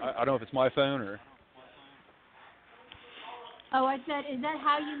anybody. I don't know if it's my phone or. Oh, I said, is that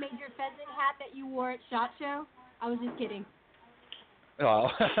how you made your pheasant hat that you wore at SHOT Show? I was just kidding. Oh.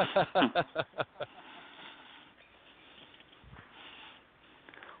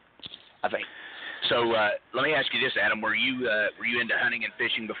 I think so. Let me ask you this, Adam: Were you into hunting and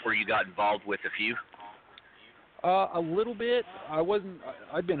fishing before you got involved with a few? A little bit. I wasn't.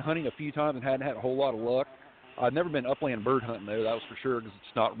 I'd been hunting a few times and hadn't had a whole lot of luck. I've never been upland bird hunting there, that was for sure, because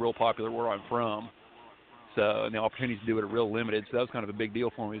it's not real popular where I'm from. So, and the opportunities to do it are real limited. So that was kind of a big deal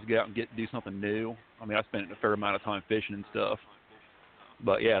for me, is to get out and do something new. I mean, I spent a fair amount of time fishing and stuff.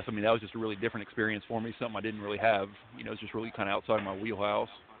 But, yeah, so, I mean, that was just a really different experience for me, something I didn't really have. You know, it's just really kind of outside my wheelhouse.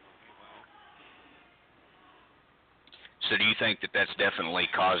 So do you think that that's definitely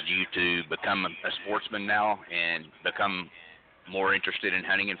caused you to become a sportsman now and become more interested in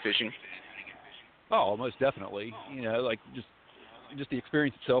hunting and fishing? Oh, most definitely. You know, like just the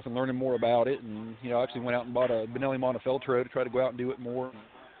experience itself and learning more about it. And, you know, I actually went out and bought a Benelli Montefeltro to try to go out and do it more. And,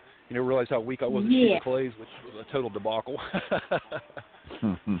 you know, realized how weak I was at shooting clays, which was a total debacle.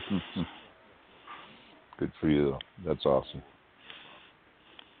 Good for you. That's awesome.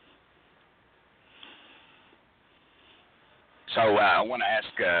 So I want to ask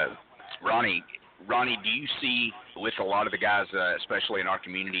Ronnie, do you see with a lot of the guys, especially in our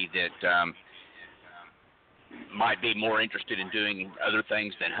community, that might be more interested in doing other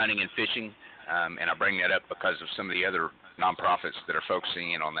things than hunting and fishing? And I bring that up because of some of the other nonprofits that are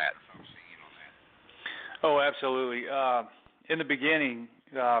focusing in on that. Oh, absolutely. In the beginning,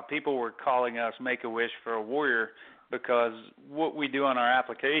 people were calling us Make-A-Wish for a Warrior, because what we do on our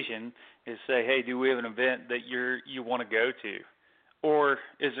application is say, hey, do we have an event that you want to go to? Or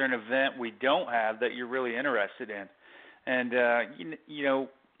is there an event we don't have that you're really interested in? And, you know,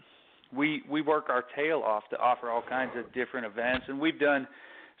 we work our tail off to offer all kinds of different events. And we've done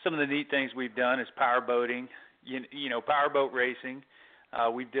some of the neat things we've done is power boating, you know, powerboat racing.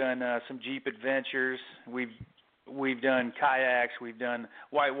 We've done some Jeep adventures. We've done kayaks. We've done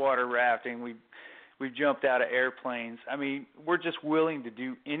whitewater rafting. We've jumped out of airplanes. I mean, we're just willing to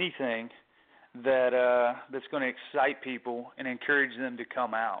do anything that's going to excite people and encourage them to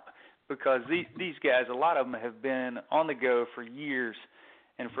come out, because these guys, a lot of them have been on the go for years,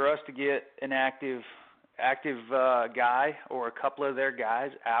 and for us to get an active guy or a couple of their guys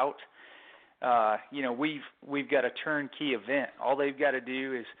out, you know, we've got a turnkey event. All they've got to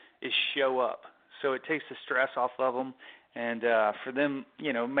do is show up. So it takes the stress off of them. And for them,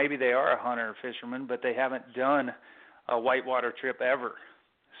 you know, maybe they are a hunter or fisherman, but they haven't done a whitewater trip ever.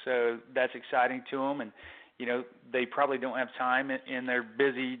 So that's exciting to them. And, you know, they probably don't have time in their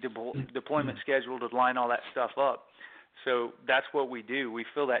busy deployment schedule to line all that stuff up. So that's what we do. We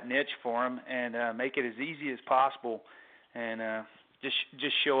fill that niche for them and make it as easy as possible, and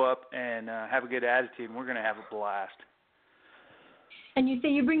just show up and have a good attitude, and we're going to have a blast. And you say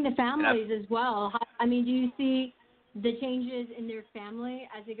you bring the families as well. I mean, do you see the changes in their family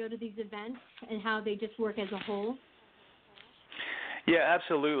as they go to these events and how they just work as a whole? Yeah,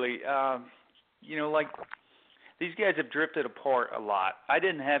 absolutely. You know, like, these guys have drifted apart a lot. I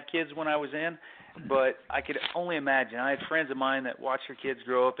didn't have kids when I was in, but I could only imagine. I had friends of mine that watched their kids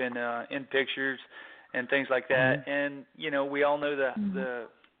grow up in pictures and things like that. And, you know, we all know the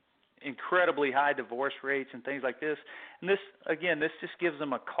incredibly high divorce rates and things like this. And this just gives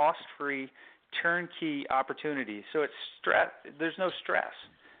them a cost-free, turnkey opportunity. So there's no stress.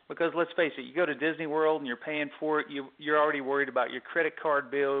 Because let's face it, you go to Disney World and you're paying for it, you're already worried about your credit card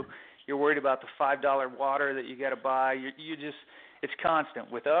bill, you're worried about the $5 water that you got to buy. It's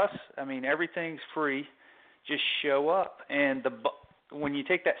constant. With us, I mean, everything's free. Just show up. And when you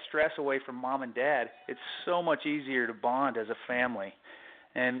take that stress away from mom and dad, it's so much easier to bond as a family.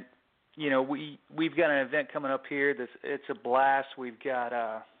 And, you know, we've got an event coming up here it's a blast. We've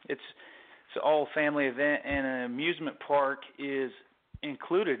got it's an all family event, and an amusement park is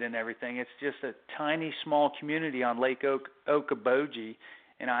included in everything. It's just a tiny, small community on Lake Okoboji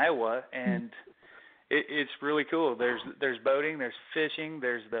in Iowa, and it's really cool. There's boating, there's fishing,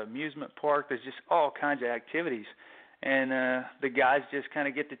 there's the amusement park, there's just all kinds of activities. And the guys just kind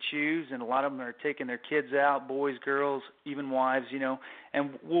of get to choose, and a lot of them are taking their kids out, boys, girls, even wives, you know,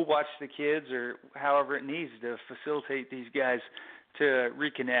 and we'll watch the kids or however it needs to facilitate these guys to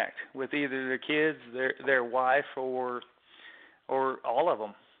reconnect with either their kids, their wife, or all of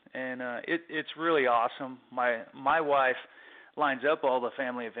them. And it's really awesome. My wife lines up all the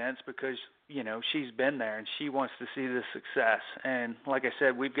family events because, you know, she's been there and she wants to see the success. And like I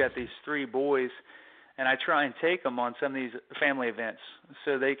said, we've got these 3 boys, and I try and take them on some of these family events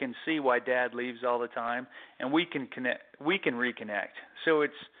so they can see why Dad leaves all the time, and we can reconnect. So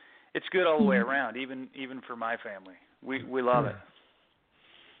it's good all the way around, even for my family. We love it.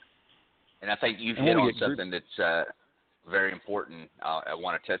 And I think you've hit on something that's very important. I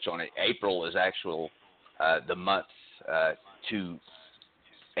want to touch on it. April is the month to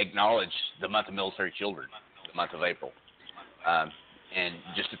acknowledge the month of military children, the month of April. And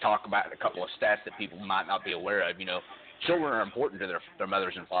just to talk about a couple of stats that people might not be aware of, you know, children are important to their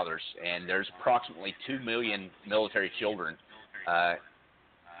mothers and fathers, and there's approximately 2 million military children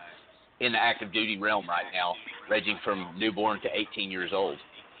in the active duty realm right now, ranging from newborn to 18 years old.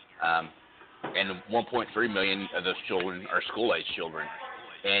 And 1.3 million of those children are school-age children.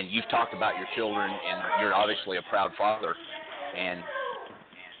 And you've talked about your children, and you're obviously a proud father. And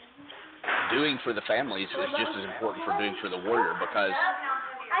doing for the families is just as important for doing for the warrior, because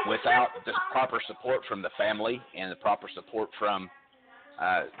without the proper support from the family and the proper support from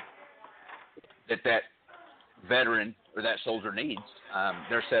that veteran or that soldier needs,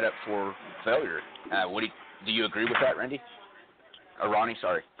 they're set up for failure. Do you agree with that, Randy? Or Ronnie,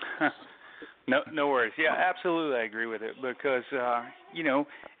 sorry. No worries. Yeah, absolutely, I agree with it, because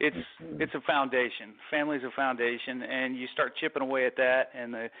it's a foundation. Family's a foundation, and you start chipping away at that,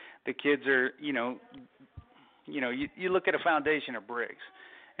 and the kids are you look at a foundation of bricks,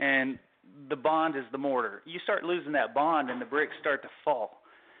 and the bond is the mortar. You start losing that bond, and the bricks start to fall.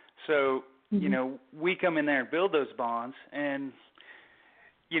 So we come in there and build those bonds, and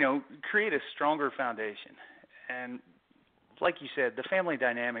create a stronger foundation. And like you said, the family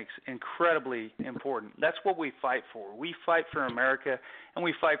dynamic's incredibly important. That's what we fight for. We fight for America, and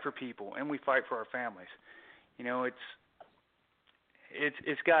we fight for people, and we fight for our families.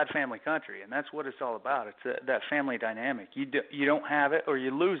 It's God, family, country, and that's what it's all about. It's that family dynamic. You don't have it, or you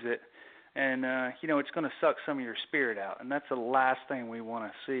lose it, and it's going to suck some of your spirit out, and that's the last thing we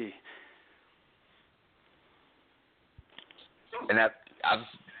want to see. And I've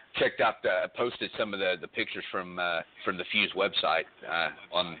checked out, posted some of the pictures from the Fuse website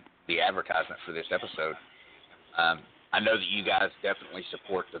on the advertisement for this episode. I know that you guys definitely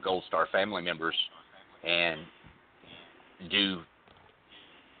support the Gold Star family members and do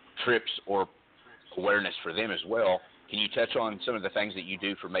trips or awareness for them as well. Can you touch on some of the things that you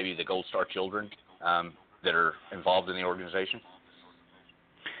do for maybe the Gold Star children that are involved in the organization?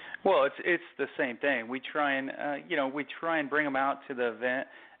 Well, it's the same thing. We try and bring them out to the event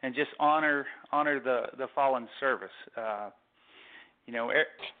and just honor the fallen service.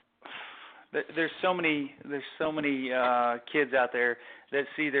 There's so many kids out there that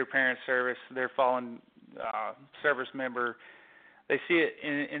see their parents' service, their fallen service member. They see it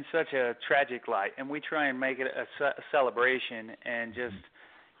in such a tragic light, and we try and make it a celebration and just,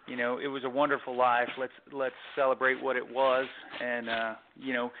 it was a wonderful life. Let's celebrate what it was, and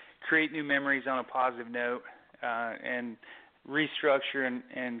create new memories on a positive note, and restructure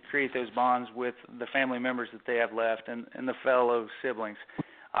and create those bonds with the family members that they have left and the fellow siblings.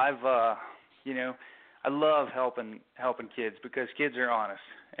 I love helping kids, because kids are honest,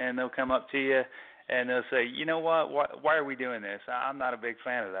 and they'll come up to you and they'll say, you know what, why are we doing this? I'm not a big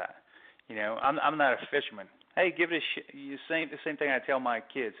fan of that. I'm not a fisherman. Hey, give it the same thing I tell my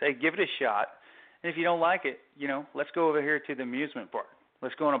kids. Hey, give it a shot, and if you don't like it, let's go over here to the amusement park.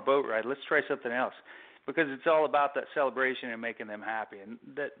 Let's go on a boat ride. Let's try something else, because it's all about that celebration and making them happy, and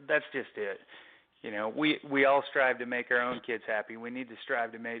that's just it. We all strive to make our own kids happy. We need to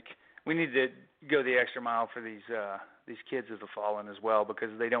go the extra mile for these kids of the fallen as well,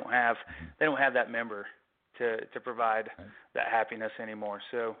 because they don't have that member to provide that happiness anymore.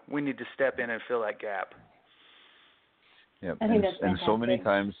 So we need to step in and fill that gap. Yeah, I think that's fantastic. And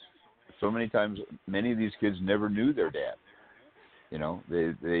so many times, many of these kids never knew their dad.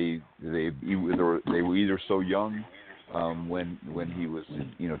 They were either so young when he was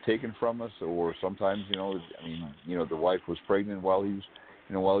taken from us, or sometimes the wife was pregnant while he was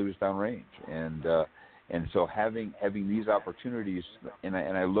downrange, and so having these opportunities, and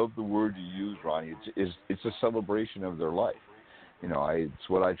I love the word you use, Ronnie. It's a celebration of their life. It's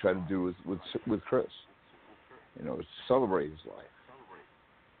what I try to do with Chris. It's celebrate his life.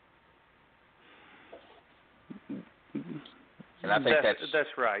 And I think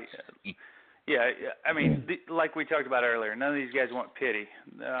that's right. Yeah, like we talked about earlier, none of these guys want pity.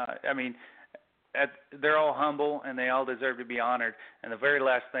 They're all humble, and they all deserve to be honored. And the very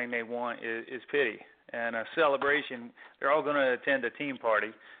last thing they want is pity. And a celebration, they're all going to attend a team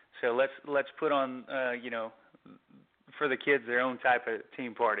party. So let's put on, for the kids, their own type of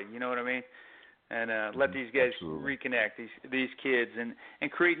team party. You know what I mean? And let these guys reconnect, these kids, and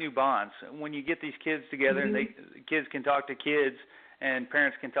create new bonds. When you get these kids together, and kids can talk to kids, and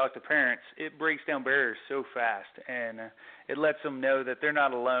parents can talk to parents, it breaks down barriers so fast, and it lets them know that they're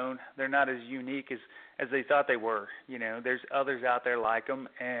not alone. They're not as unique as they thought they were. There's others out there like them,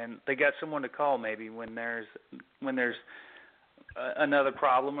 and they got someone to call maybe when there's another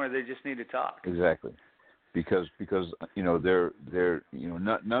problem, or they just need to talk. Exactly. Because they're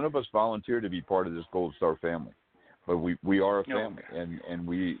none of us volunteer to be part of this Gold Star family, but we are a family, and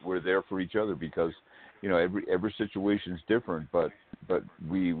we're there for each other because, every situation is different, but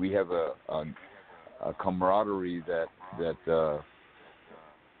we have a camaraderie that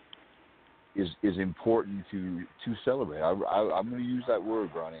is important to celebrate. I'm going to use that word,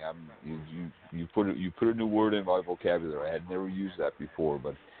 Ronnie. You put a new word in my vocabulary. I had never used that before,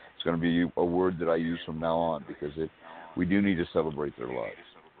 but it's going to be a word that I use from now on because we do need to celebrate their lives,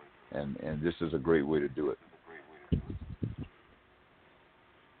 and this is a great way to do it.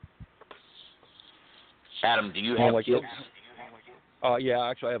 Adam, do you have kids? Yeah,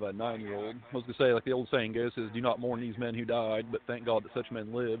 actually, I have a 9-year-old. I was going to say, like the old saying goes, is do not mourn these men who died, but thank God that such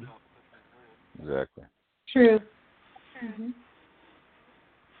men lived. Exactly. True. Mm-hmm.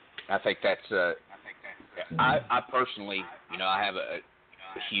 I think that's. I personally, I have a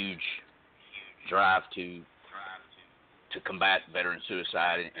huge drive to combat veteran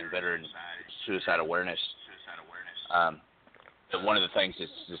suicide and veteran suicide awareness. But one of the things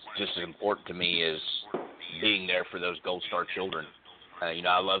that's just as important to me is being there for those Gold Star children.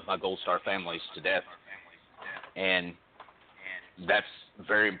 I love my Gold Star families to death, and that's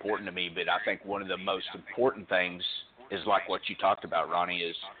very important to me. But I think one of the most important things is like what you talked about, Ronnie,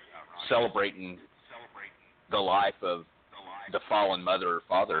 is celebrating the life of the fallen mother or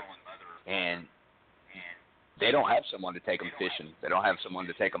father. And they don't have someone to take them fishing. They don't have someone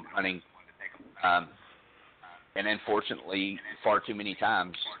to take them hunting. And unfortunately, far too many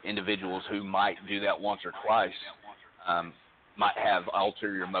times, individuals who might do that once or twice might have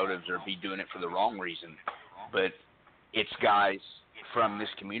ulterior motives or be doing it for the wrong reason. But it's guys from this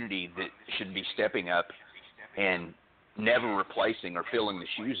community that should be stepping up and never replacing or filling the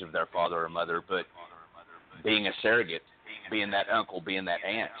shoes of their father or mother, but being a surrogate, being that uncle, being that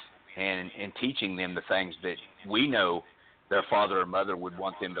aunt, and teaching them the things that we know their father or mother would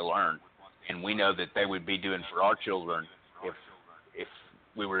want them to learn. And we know that they would be doing for our children if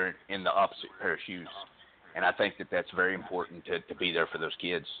we were in the opposite pair of shoes. And I think that that's very important to be there for those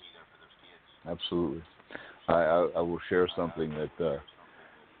kids. Absolutely. I will share something that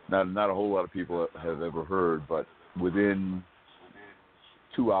not a whole lot of people have ever heard, but within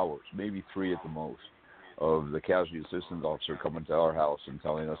 2 hours, maybe 3 at the most, of the casualty assistance officer coming to our house and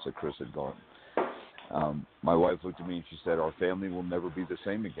telling us that Chris had gone. My wife looked at me and she said, "Our family will never be the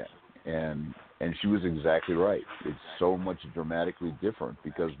same again." And she was exactly right. It's so much dramatically different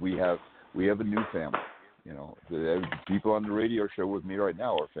because we have a new family. The people on the radio show with me right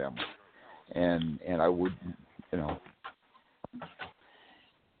now are family, and I would,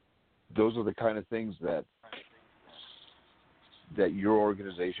 those are the kind of things that your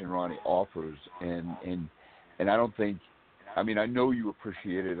organization, Ronnie, offers, and I don't think, I know you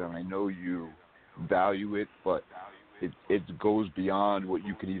appreciate it and I know you value it, but it goes beyond what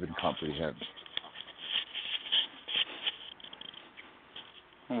you can even comprehend.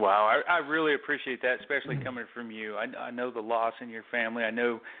 Wow, I really appreciate that, especially coming from you. I know the loss in your family. I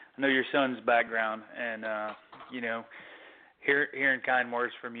know your son's background, and hearing kind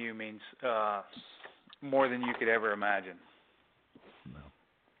words from you means more than you could ever imagine. No.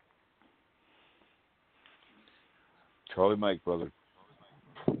 Charlie Mike, brother.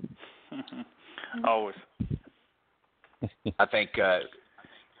 Always. I think,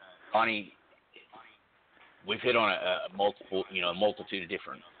 Bonnie, we've hit on a multitude of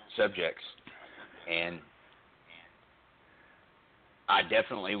different subjects, and I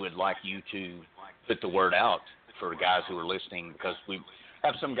definitely would like you to put the word out for guys who are listening, because we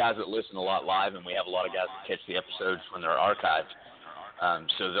have some guys that listen a lot live, and we have a lot of guys that catch the episodes when they're archived,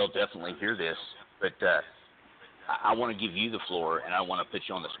 so they'll definitely hear this. But I want to give you the floor, and I want to put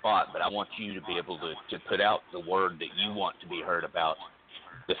you on the spot, but I want you to be able to put out the word that you want to be heard about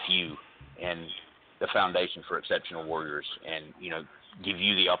the few and the Foundation for Exceptional Warriors, and give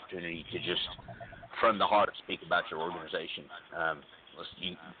you the opportunity to just from the heart speak about your organization.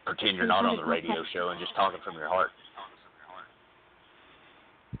 You pretend you're not on the radio show and just talking from your heart.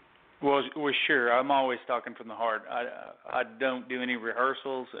 Well, sure. I'm always talking from the heart. I don't do any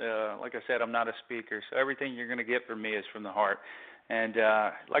rehearsals. Like I said, I'm not a speaker, so everything you're going to get from me is from the heart. And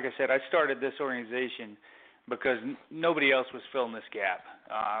like I said, I started this organization because nobody else was filling this gap.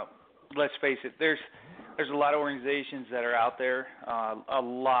 Let's face it, there's a lot of organizations that are out there, a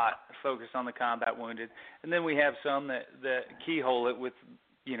lot focused on the combat wounded, and then we have some that keyhole it with,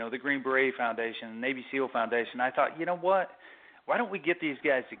 the Green Beret Foundation, the Navy SEAL Foundation. I thought, you know what? Why don't we get these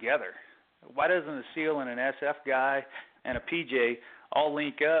guys together? Why doesn't a SEAL and an SF guy and a PJ all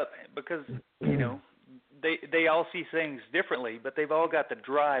link up? Because, they all see things differently, but they've all got the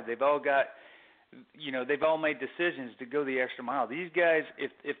drive. They've all got, they've all made decisions to go the extra mile. These guys,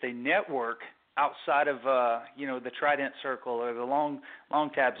 if they network outside of the Trident Circle or the long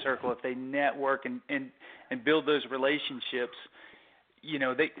tab circle, if they network and build those relationships,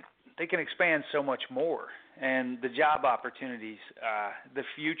 they can expand so much more. And the job opportunities, the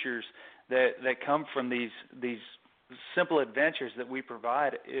futures that come from these simple adventures that we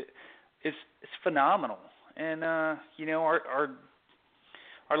provide, it's phenomenal. And our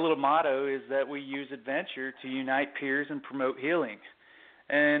little motto is that we use adventure to unite peers and promote healing.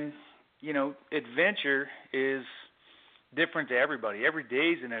 And adventure is different to everybody. Every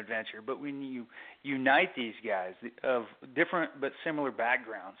day is an adventure, but when you unite these guys of different but similar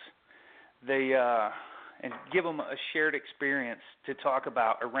backgrounds, they and give them a shared experience to talk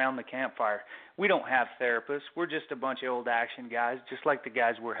about around the campfire. We don't have therapists. We're just a bunch of old action guys, just like the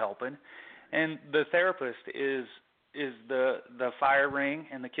guys we're helping. And the therapist is the fire ring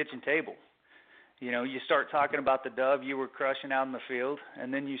and the kitchen table. You start talking about the dove you were crushing out in the field,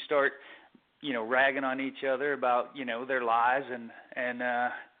 and then you start, ragging on each other about, their lies and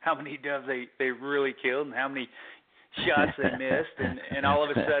how many doves they really killed and how many shots they missed, and all of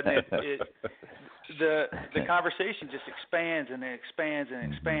a sudden the conversation just expands and it expands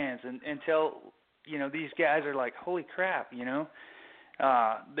and expands until these guys are like, holy crap,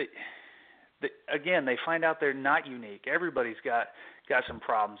 again, they find out they're not unique. Everybody's got some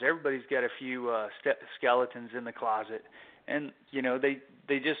problems. Everybody's got a few skeletons in the closet, and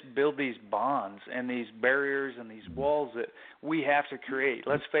they just build these bonds and these barriers and these walls that we have to create.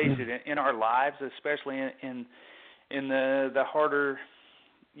 Let's face it, in our lives, especially in the harder,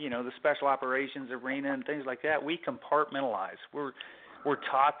 the special operations arena and things like that, we compartmentalize. We're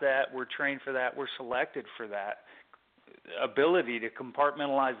taught that. We're trained for that. We're selected for that ability to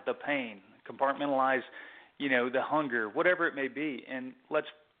compartmentalize the pain, compartmentalize, the hunger, whatever it may be. And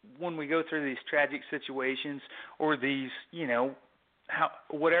when we go through these tragic situations or these,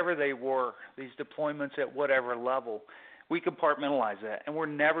 whatever they were, these deployments at whatever level, we compartmentalize that, and we're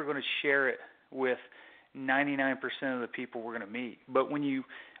never going to share it with 99% of the people we're going to meet. But when you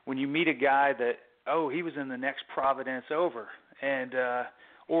meet a guy that, he was in the next Providence over, and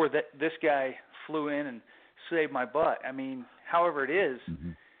or that this guy flew in and saved my butt. I mean, however it is,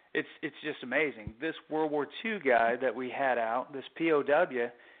 it's just amazing. This World War II guy that we had out, this POW,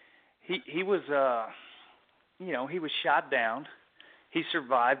 he was he was shot down. He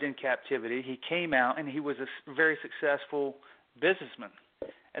survived in captivity. He came out and he was a very successful businessman.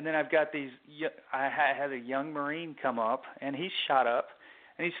 And then I've got I had a young Marine come up, and he's shot up,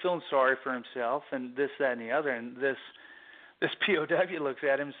 and he's feeling sorry for himself, and this, that, and the other. And this POW looks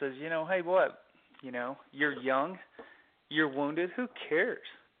at him and says, hey, what? You're young, you're wounded. Who cares?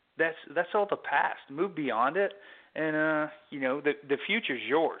 That's all the past. Move beyond it, and the future's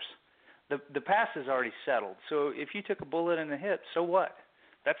yours. The past is already settled. So if you took a bullet in the hip, so what?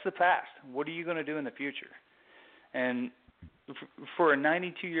 That's the past. What are you going to do in the future? And for a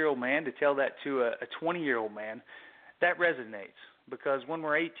 92-year-old man to tell that to a 20-year-old man, that resonates, because when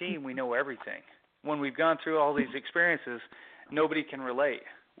we're 18, we know everything. When we've gone through all these experiences, nobody can relate.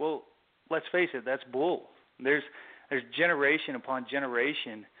 Well, let's face it, that's bull. There's generation upon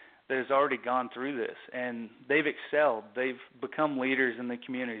generation that has already gone through this, and they've excelled. They've become leaders in the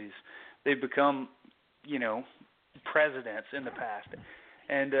communities. They've become, presidents in the past.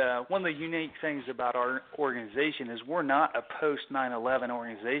 And one of the unique things about our organization is we're not a post-9/11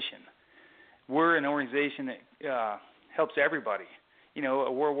 organization. We're an organization that helps everybody.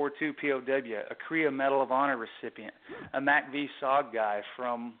 A World War II POW, a Korea Medal of Honor recipient, a MACV SOG guy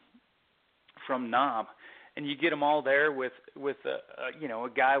from Nam, and you get them all there with a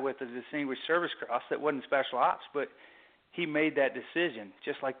guy with a Distinguished Service Cross that wasn't Special Ops, but he made that decision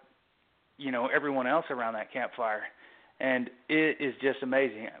just like everyone else around that campfire. And it is just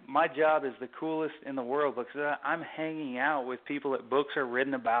amazing. My job is the coolest in the world because I'm hanging out with people that books are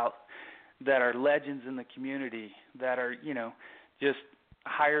written about, that are legends in the community, that are, just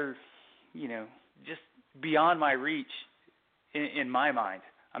higher, just beyond my reach in my mind.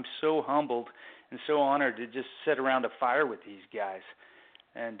 I'm so humbled and so honored to just sit around a fire with these guys.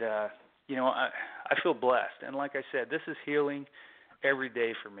 And, I feel blessed. And like I said, this is healing every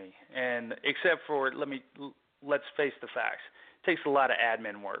day for me. And except for, let's face the facts. It takes a lot of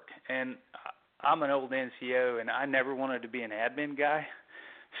admin work, and I'm an old NCO, and I never wanted to be an admin guy.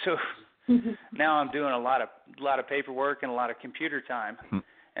 So now I'm doing a lot of paperwork and a lot of computer time.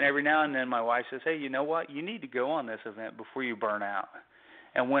 And every now and then my wife says, "Hey, you know what? You need to go on this event before you burn out."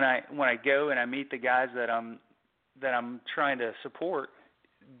 And when I go and I meet the guys that I'm trying to support,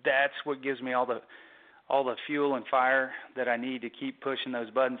 that's what gives me all the fuel and fire that I need to keep pushing those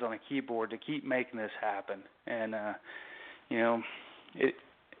buttons on a keyboard to keep making this happen. And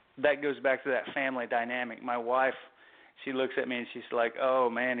that goes back to that family dynamic. My wife, she looks at me and she's like, "Oh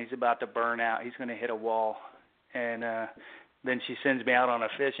man, he's about to burn out. He's going to hit a wall." And then she sends me out on a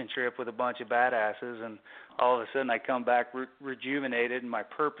fishing trip with a bunch of badasses, and all of a sudden I come back rejuvenated, and my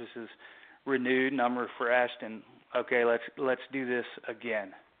purpose is renewed, and I'm refreshed, and okay, let's do this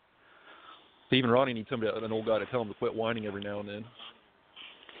again. Even Ronnie needs an old guy to tell him to quit whining every now and then.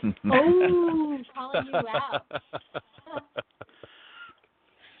 Oh, calling you out.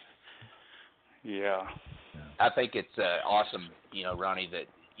 Yeah. I think it's awesome, Ronnie, that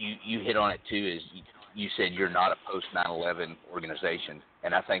you hit on it too. Is you said you're not a post 9/11 organization,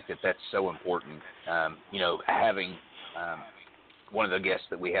 and I think that that's so important. Having one of the guests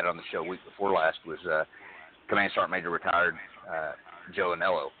that we had on the show week before last was Command Sergeant Major retired Joe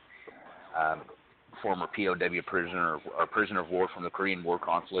Anello, former POW prisoner or prisoner of war from the Korean War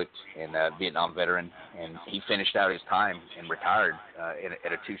conflict and Vietnam veteran, and he finished out his time and retired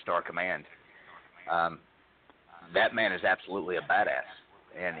at a 2-star command. That man is absolutely a badass,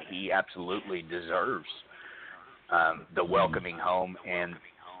 and he absolutely deserves the welcoming home and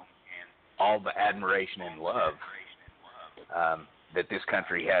all the admiration and love that this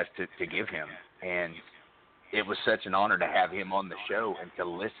country has to give him. And it was such an honor to have him on the show and to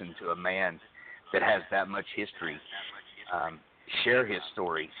listen to a man that has that much history share his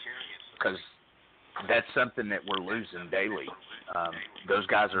story, because that's something that we're losing daily. Those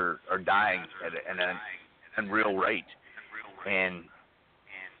guys are dying at an unreal rate, and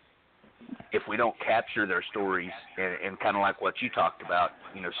if we don't capture their stories and kind of like what you talked about,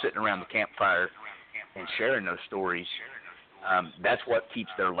 sitting around the campfire and sharing those stories, that's what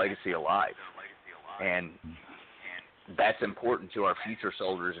keeps their legacy alive. And that's important to our future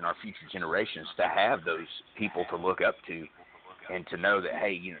soldiers and our future generations, to have those people to look up to and to know that,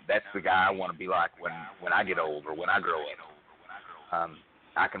 hey, that's the guy I want to be like when I get old or when I grow up.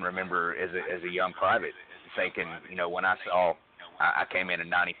 I can remember as a young private thinking, when I came in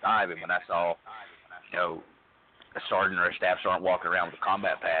 95, and when I saw, a sergeant or a staff sergeant walking around with a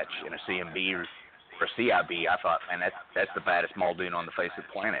combat patch and a CMB or a CIB, I thought, man, that's the baddest Muldoon on the face of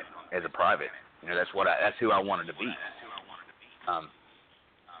the planet as a private. That's who I wanted to be.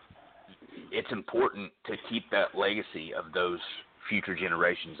 It's important to keep that legacy of those future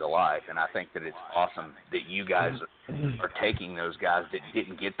generations alive, and I think that it's awesome that you guys are taking those guys that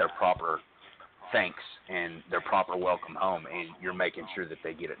didn't get their proper thanks and their proper welcome home, and you're making sure that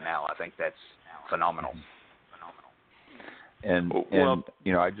they get it now. I think that's phenomenal. And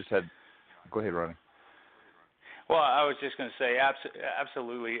I just had – go ahead, Ronnie. Well, I was just going to say,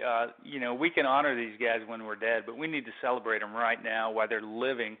 absolutely. We can honor these guys when we're dead, but we need to celebrate them right now while they're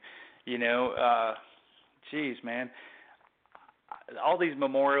living. Geez, man. All these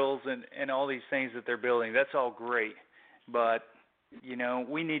memorials and all these things that they're building, that's all great. But,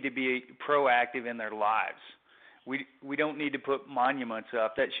 we need to be proactive in their lives. We don't need to put monuments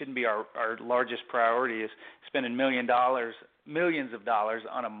up. That shouldn't be our largest priority, is spending millions of dollars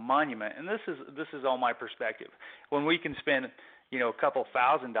on a monument. And this is all my perspective. When we can spend, a couple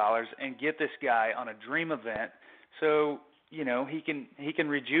 $1,000s and get this guy on a dream event, so he can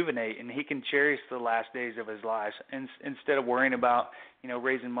rejuvenate and he can cherish the last days of his life, instead of worrying about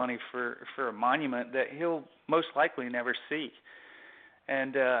raising money for a monument that he'll most likely never see.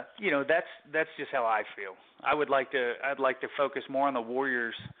 And that's just how I feel. I'd like to focus more on the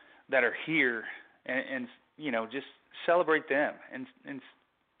warriors that are here and just celebrate them and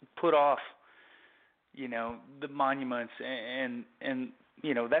put off the monuments and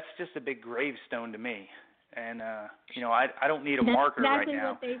that's just a big gravestone to me. And I don't need a marker right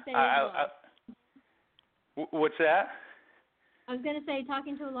now. That's exactly what they say. What's that? I was going to say,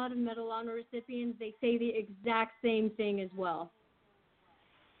 talking to a lot of Medal of Honor recipients, they say the exact same thing as well.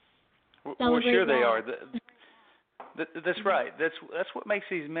 Well, sure they are. That's right. That's what makes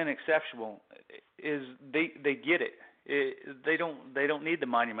these men exceptional. Is they get it. They don't need the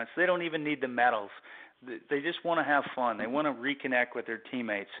monuments. They don't even need the medals. They just want to have fun. They want to reconnect with their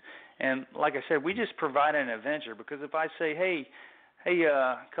teammates. And like I said, we just provide an adventure, because if I say, hey,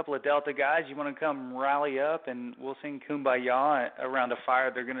 a couple of Delta guys, you want to come rally up and we'll sing Kumbaya around a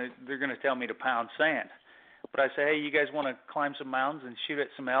fire, they're gonna tell me to pound sand. But I say, hey, you guys want to climb some mountains and shoot at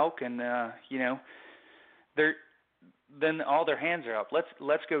some elk, and then all their hands are up.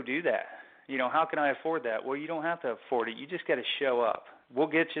 Let's go do that. How can I afford that? Well, you don't have to afford it. You just got to show up. We'll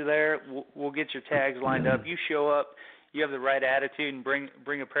get you there. We'll get your tags lined up. You show up. You have the right attitude, and bring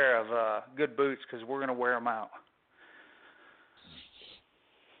a pair of good boots, because we're going to wear them out.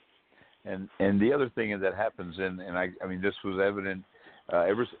 And the other thing that happens, and I mean, this was evident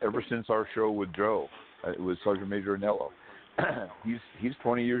ever since our show with Joe, with Sergeant Major Anello, he's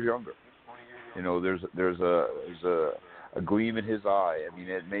 20 years younger. You know, there's a gleam in his eye. I mean,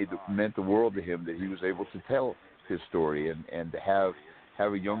 it meant the world to him that he was able to tell his story and to have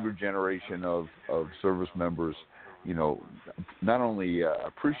a younger generation of service members, you know, not only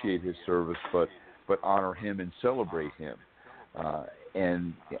appreciate his service but honor him and celebrate him.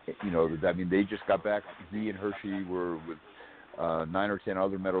 And you know, I mean, they just got back. He and Hershey were with 9 or 10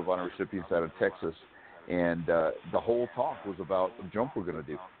 other Medal of Honor recipients out of Texas, and the whole talk was about the jump we're going to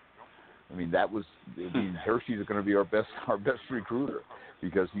do. I mean, Hershey's going to be our best recruiter,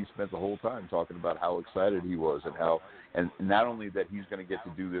 because he spent the whole time talking about how excited he was and not only that he's going to get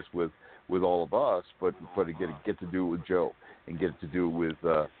to do this with all of us, but to get to do it with Joe and get to do it with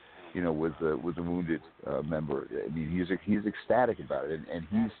with the wounded member. I mean, he's ecstatic about it, and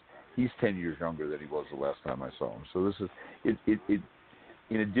he's 10 years younger than he was the last time I saw him. So this is it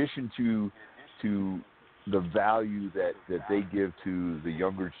in addition to the value that they give to the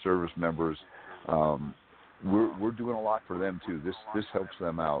younger service members. We're doing a lot for them too. This helps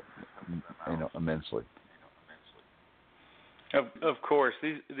them out, immensely. Of course,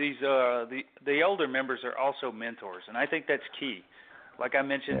 the older members are also mentors, and I think that's key. Like I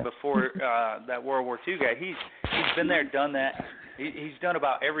mentioned before, that World War II guy, he's been there, done that. He's done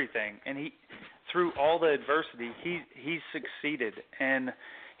about everything, and through all the adversity, he's succeeded, and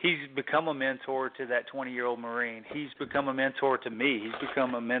he's become a mentor to that 20-year-old Marine. He's become a mentor to me. He's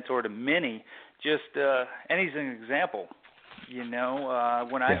become a mentor to many. And he's an example. When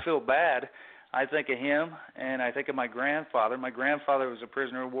I feel bad, I think of him, and I think of my grandfather. My grandfather was a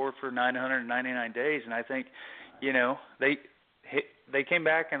prisoner of war for 999 days, and I think, they came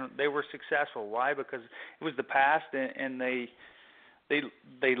back and they were successful. Why? Because it was the past, and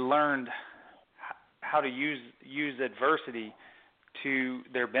they learned how to use adversity to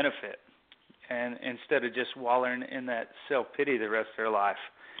their benefit, and instead of just wallowing in that self-pity the rest of their life.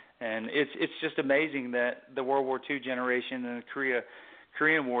 And it's just amazing that the World War II generation and the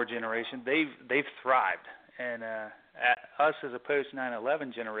Korean War generation, they've thrived. And us as a post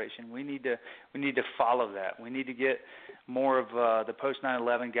 9/11 generation, we need to follow that. We need to get more of the post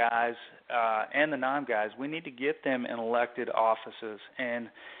 9/11 guys and the non-guys. We need to get them in elected offices and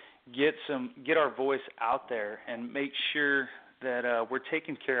get our voice out there and make sure that we're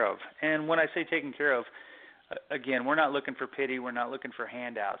taken care of. And when I say taken care of, again, we're not looking for pity, we're not looking for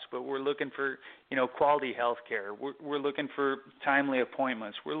handouts, but we're looking for, quality health care. We're looking for timely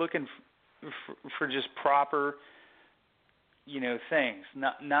appointments. We're looking for just proper, things,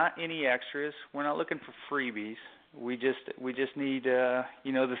 not any extras. We're not looking for freebies. We just need,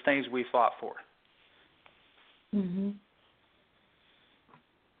 the things we fought for. Mhm.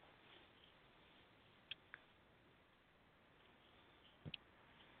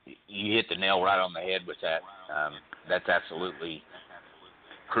 You hit the nail right on the head with that. That's absolutely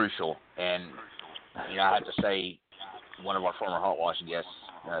crucial. And, I have to say, one of our former Hotwash guests,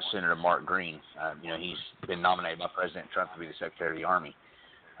 Senator Mark Green, he's been nominated by President Trump to be the Secretary of the Army.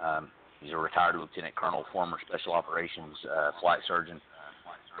 He's a retired lieutenant colonel, former special operations flight surgeon.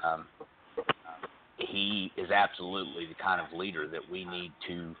 He is absolutely the kind of leader that we need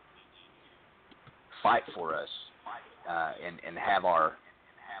to fight for us and have our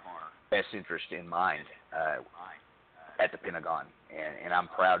best interest in mind at the Pentagon. And I'm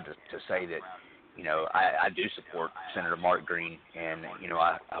proud to say that, I do support Senator Mark Green, and,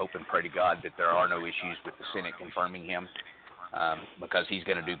 I hope and pray to God that there are no issues with the Senate confirming him, because he's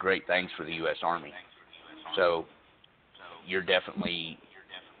going to do great things for the U.S. Army. So you're definitely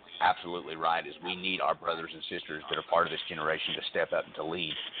absolutely right, is we need our brothers and sisters that are part of this generation to step up and to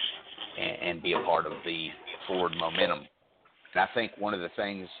lead and be a part of the forward momentum. And I think one of the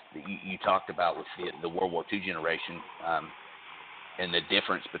things that you talked about with the World War II generation, and the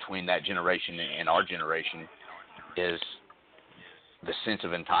difference between that generation and our generation, is the sense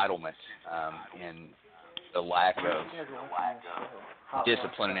of entitlement and the lack of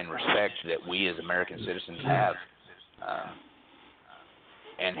discipline and respect that we as American citizens have,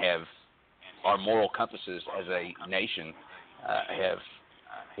 and have our moral compasses as a nation have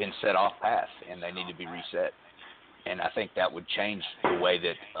been set off path, and they need to be reset. And I think that would change the way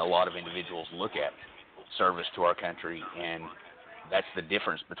that a lot of individuals look at service to our country. And that's the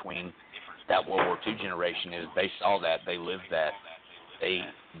difference between that World War II generation, is they saw that, they lived that,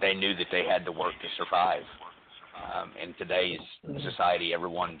 they knew that they had to work to survive. In today's society,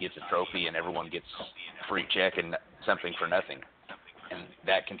 everyone gets a trophy and everyone gets a free check and something for nothing. And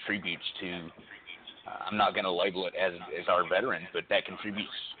that contributes to, I'm not going to label it as our veterans, but that contributes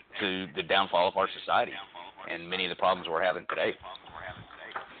to the downfall of our society and many of the problems we're having today.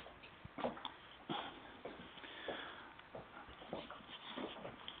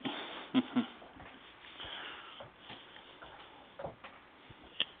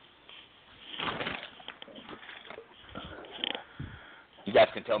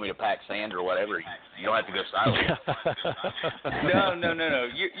 guys can tell me to pack sand or whatever. You don't have to go silent. No.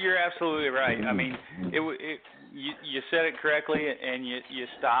 You're absolutely right. I mean, you said it correctly, and you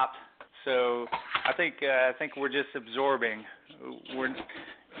stopped. So I think we're just absorbing.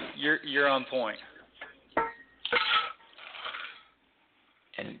 You're on point.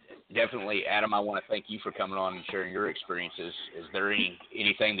 And definitely, Adam, I want to thank you for coming on and sharing your experiences. Is there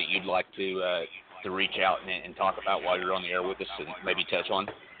anything that you'd like to reach out and talk about while you're on the air with us and maybe touch on?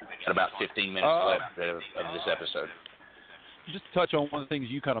 Got about 15 minutes left of this episode. Just to touch on one of the things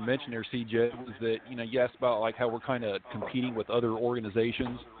you kind of mentioned there, CJ, was that, you asked about like how we're kind of competing with other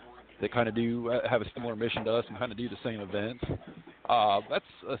organizations that kind of do have a similar mission to us and kind of do the same events.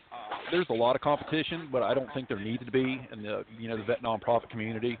 There's a lot of competition, but I don't think there needs to be in the the vet nonprofit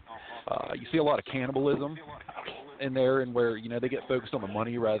community. You see a lot of cannibalism in there, and where they get focused on the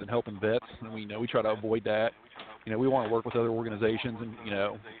money rather than helping vets, and we try to avoid that. We want to work with other organizations, and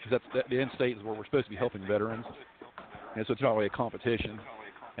because that's the end state is where we're supposed to be helping veterans, and so it's not really a competition.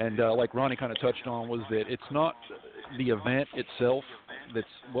 And like Ronnie kind of touched on, was that it's not the event itself that's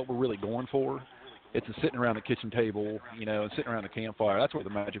what we're really going for. It's sitting around the kitchen table, and sitting around the campfire. That's where the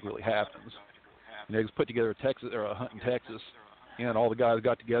magic really happens. Just put together a hunt in Texas, and all the guys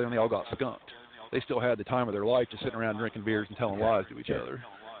got together and they all got skunked. They still had the time of their life just sitting around drinking beers and telling lies to each other.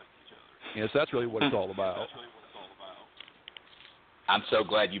 So that's really what it's all about. I'm so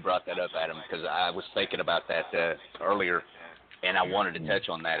glad you brought that up, Adam, because I was thinking about that earlier, and I wanted to touch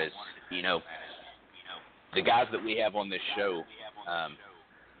on that. Is the guys that we have on this show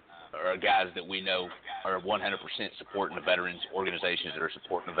are guys that we know are 100% supporting the veterans, organizations that are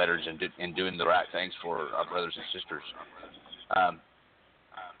supporting the veterans and doing the right things for our brothers and sisters.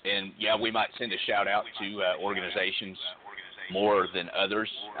 And yeah, we might send a shout out to organizations more than others.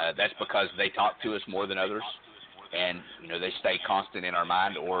 That's because they talk to us more than others, and they stay constant in our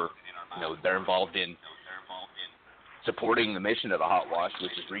mind, or they're involved in supporting the mission of the Hotwash,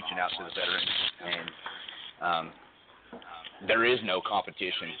 which is reaching out to the veterans. And there is no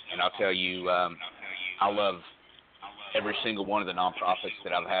competition, and I'll tell you, I love every single one of the nonprofits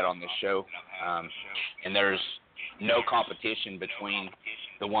that I've had on this show, and there's no competition between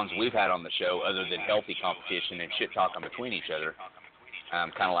the ones we've had on the show other than healthy competition and shit talking between each other,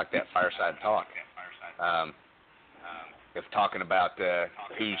 kind of like that fireside talk. If talking about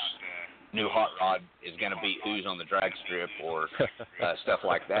whose new hot rod is going to beat who's on the drag strip or stuff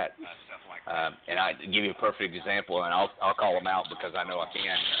like that. And I give you a perfect example, and I'll call them out because I know I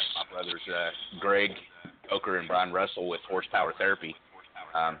can. My brothers, Greg Coker and Brian Russell with Horsepower Therapy,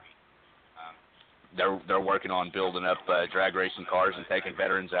 they're working on building up drag racing cars and taking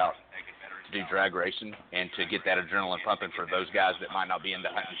veterans out to do drag racing and to get that adrenaline pumping for those guys that might not be into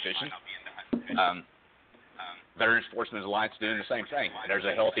hunting and fishing. Veteran Sportsmen's Alliance doing the same thing. There's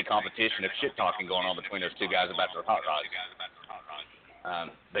a healthy competition of shit talking going on between those two guys about their hot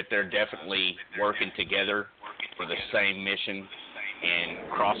rods. But they're definitely working together for the same mission and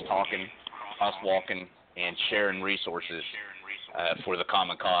cross-talking, cross-walking, and sharing resources for the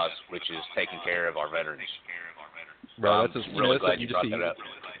common cause, which is taking care of our veterans. Right, that's really glad you brought that up.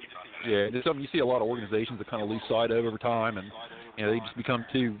 Yeah, it's something you see a lot of organizations that kind of lose sight of over time, and they just become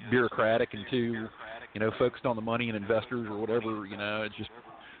too bureaucratic and too focused on the money and investors or whatever. It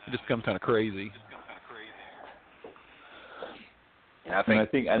just becomes kind of crazy. And I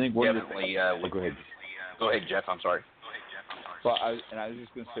think one definitely. Go ahead. Go ahead, Jeff. I'm sorry. Well, I was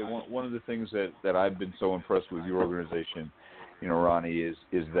just going to say one of the things that I've been so impressed with your organization, Ronnie,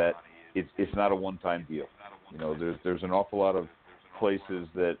 is that it's not a one-time deal. There's an awful lot of places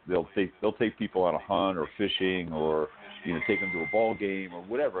that they'll take people on a hunt or fishing or take them to a ball game or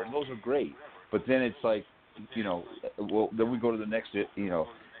whatever, and those are great. But then it's like, then we go to the next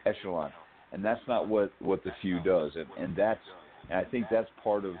echelon, and that's not what the few does, and I think that's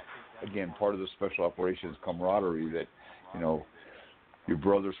part of the special operations camaraderie that your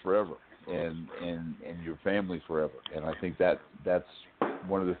brothers forever and your family forever, and I think that's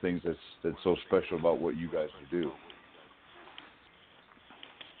one of the things that's so special about what you guys do.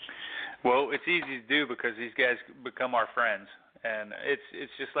 Well, it's easy to do because these guys become our friends, and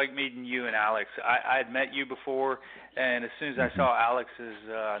it's just like meeting you and Alex. I had met you before, and as soon as I saw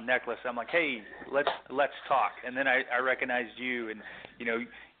Alex's necklace, I'm like, hey, let's talk. And then I recognized you, and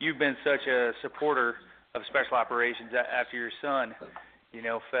you've been such a supporter of special operations after your son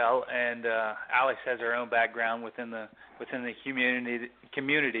fell, and Alex has her own background within the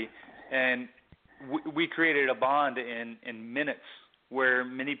community, and we created a bond in minutes where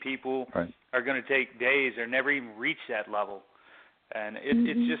many people are going to take days or never even reach that level. And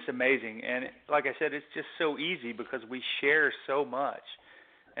it's just amazing. And like I said, it's just so easy because we share so much.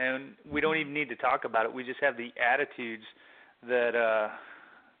 and we don't even need to talk about it. We just have the attitudes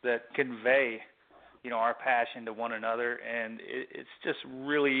that convey, our passion to one another, and it's just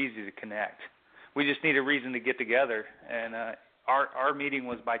really easy to connect. We just need a reason to get together, and our meeting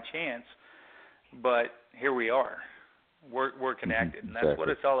was by chance, but here we are. We're connected, and that's what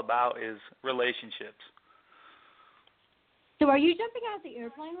it's all about, is relationships. So are you jumping out of the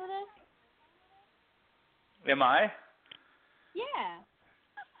airplane with us? Am I? Yeah.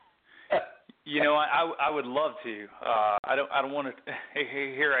 I would love to. I don't want to.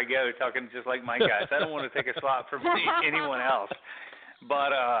 Here I go talking just like my guys. I don't want to take a slot from anyone else. But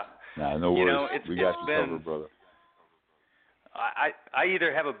no worries. We got you been, covered, brother. I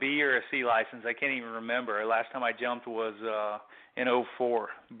either have a B or a C license. I can't even remember. Last time I jumped was in '04.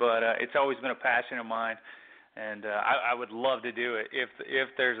 But it's always been a passion of mine, and I would love to do it if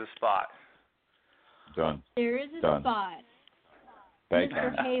there's a spot. Done. There is a spot. Thank you.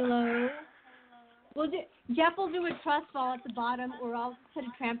 Mr. Halo. Jeff will do a trust fall at the bottom, or I'll put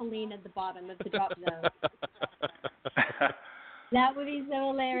a trampoline at the bottom of the drop zone. That would be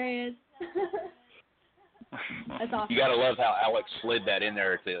so hilarious. That's awesome. You got to love how Alex slid that in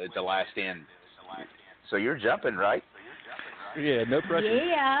there at the last end. So you're jumping, right? Yeah, no pressure.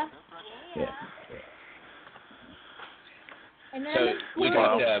 Yeah. And then so we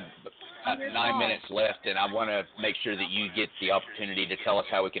got 9 minutes left, and I want to make sure that you get the opportunity to tell us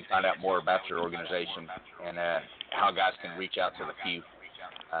how we can find out more about your organization and how guys can reach out to the Pew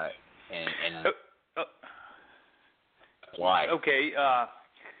and why. Okay.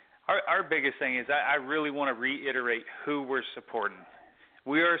 Our biggest thing is I really want to reiterate who we're supporting.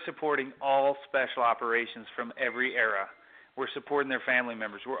 We are supporting all special operations from every era. We're supporting their family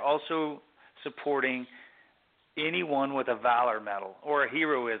members. We're also supporting anyone with a Valor Medal or a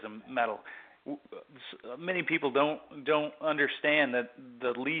Heroism Medal. Many people don't understand that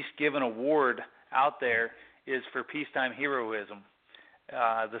the least given award out there is for peacetime heroism,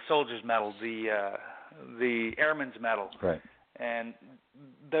 the Soldier's Medal, the Airman's Medal. Right. And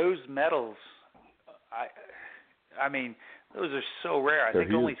those medals, I mean, those are so rare. I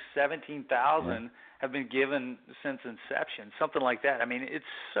think only 17,000 have been given since inception, something like that. I mean, it's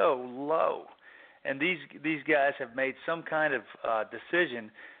so low. And these guys have made some kind of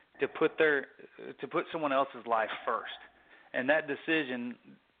decision to put someone else's life first, and that decision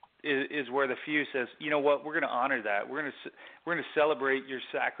is where the few says, you know what, we're going to honor that. We're going to celebrate your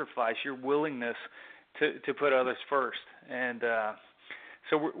sacrifice, your willingness to put others first. And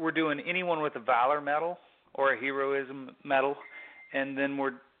so we're doing anyone with a Valor Medal or a Heroism Medal, and then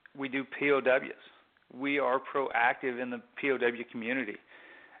we do POWs. We are proactive in the POW community.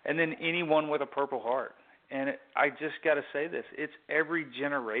 And then anyone with a Purple Heart. And I just got to say this, it's every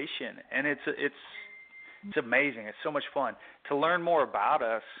generation, and it's amazing. It's so much fun to learn more about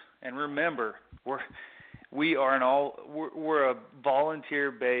us. And remember, we're a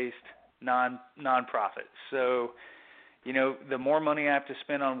volunteer-based nonprofit. So, the more money I have to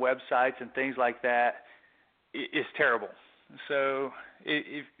spend on websites and things like that is terrible. So,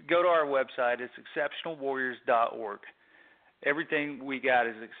 if go to our website, it's exceptionalwarriors.org. Everything we got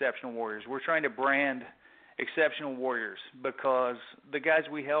is Exceptional Warriors. We're trying to brand Exceptional Warriors because the guys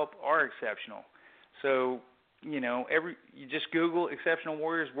we help are exceptional. So, you just Google Exceptional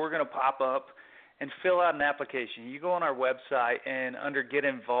Warriors, we're going to pop up and fill out an application. You go on our website, and under Get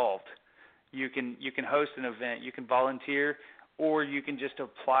Involved, you can host an event, you can volunteer, or you can just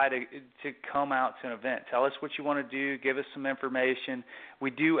apply to come out to an event. Tell us what you want to do, give us some information.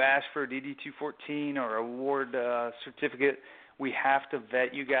 We do ask for a DD-214 or award certificate. We have to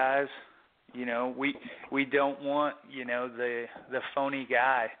vet you guys. We don't want, the phony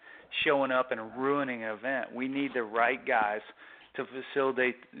guy showing up and ruining an event. We need the right guys to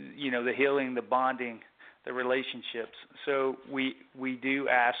facilitate, the healing, the bonding, the relationships. So we do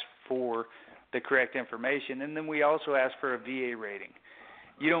ask for the correct information, and then we also ask for a VA rating.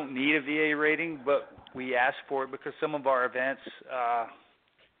 You don't need a VA rating, but we ask for it because some of our events,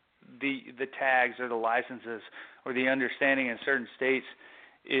 the tags or the licenses or the understanding in certain states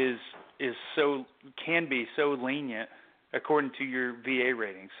can be so lenient according to your VA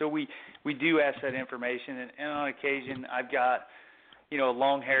rating. So we do ask that information, and on occasion I've got a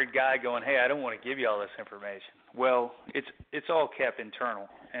long-haired guy going, hey, I don't want to give you all this information. Well, it's all kept internal,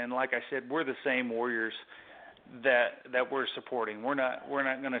 and like I said, we're the same warriors that we're supporting. We're not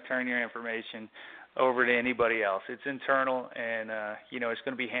going to turn your information over to anybody else. It's internal, and it's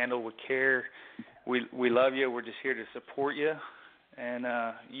going to be handled with care. We love you. We're just here to support you, and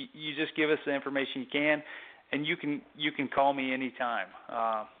you just give us the information you can, and you can call me anytime.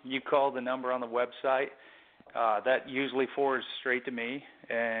 You call the number on the website, that usually forwards straight to me,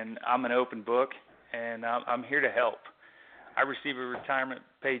 and I'm an open book, and I'm here to help. I receive a retirement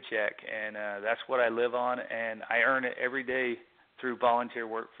paycheck, and that's what I live on, and I earn it every day through volunteer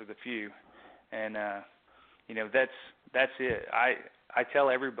work for the few. And that's it. I tell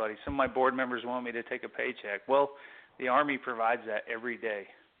everybody. Some of my board members want me to take a paycheck. Well, the Army provides that every day.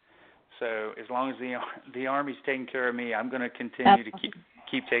 So as long as the Army's taking care of me, I'm going to continue to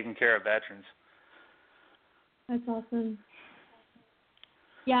keep taking care of veterans. That's awesome.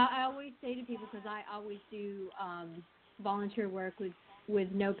 Yeah, I always say to people, because I always do volunteer work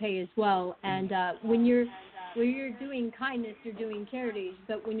with no pay as well. And when you're doing kindness, you're doing charities.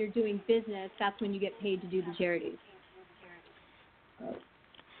 But when you're doing business, that's when you get paid to do the charities.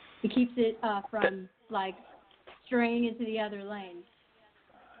 It keeps it from straying into the other lane.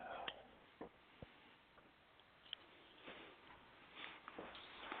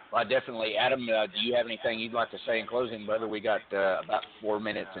 Well, definitely. Adam, do you have anything you'd like to say in closing, brother? We got about 4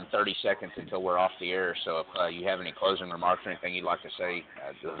 minutes and 30 seconds until we're off the air, so if you have any closing remarks or anything you'd like to say,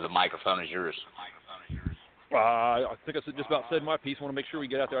 the microphone is yours. I think I just about said my piece. I want to make sure we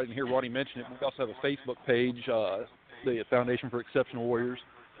get out there. I didn't hear Ronnie mention it. We also have a Facebook page, the Foundation for Exceptional Warriors.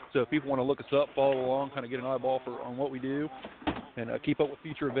 So if people want to look us up, follow along, kind of get an eyeball on what we do, and keep up with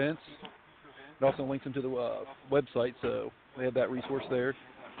future events. It also links them to the website, so they have that resource there.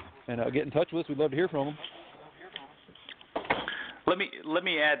 And get in touch with us. We'd love to hear from them. Let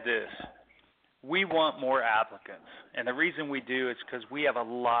me add this. We want more applicants, and the reason we do is because we have a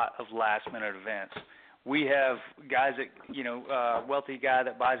lot of last-minute events. We have guys that, wealthy guy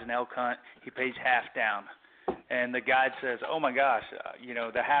that buys an elk hunt, he pays half down. And the guide says, oh, my gosh,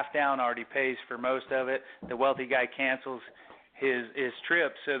 the half down already pays for most of it. The wealthy guy cancels his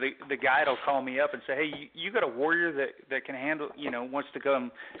trip, so the guide will call me up and say, hey, you got a warrior that can handle, wants to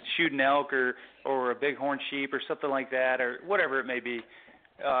come shoot an elk or a bighorn sheep or something like that or whatever it may be.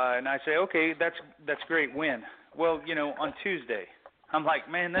 And I say, okay, that's great. When? Well, on Tuesday. I'm like,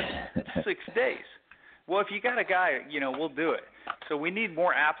 man, that's 6 days. Well, if you got a guy, we'll do it. So we need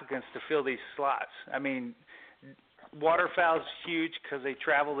more applicants to fill these slots. I mean, waterfowl's huge because they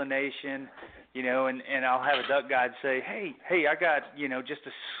travel the nation. And I'll have a duck guide say, hey, I got, just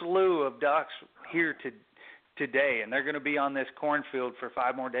a slew of ducks here today, and they're going to be on this cornfield for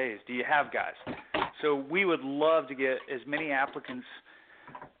 5 more days. Do you have guys? So we would love to get as many applicants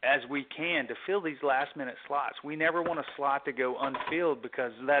as we can to fill these last-minute slots. We never want a slot to go unfilled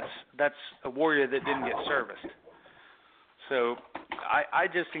because that's a warrior that didn't get serviced. So I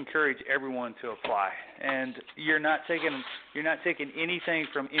just encourage everyone to apply, and you're not taking anything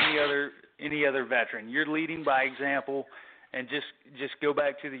from any other veteran. You're leading by example, and just go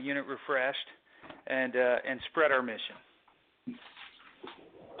back to the unit refreshed and spread our mission.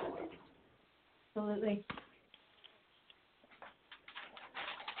 Absolutely.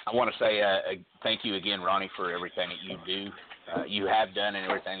 I want to say thank you again, Ronnie, for everything that you do. You have done and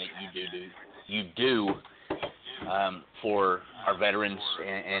everything that you do for our veterans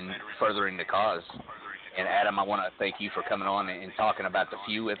and furthering the cause. And Adam, I want to thank you for coming on and talking about the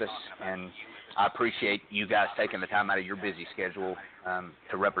few with us. And I appreciate you guys taking the time out of your busy schedule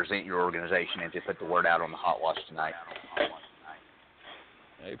to represent your organization and to put the word out on the Hotwash tonight.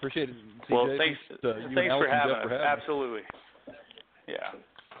 I appreciate it, CJ. Well, thanks for having us. Absolutely. Yeah.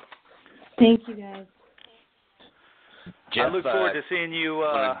 Thank you, guys. Jeff, I look forward to seeing you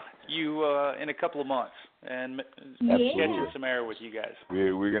in a couple of months and catching some air with you guys.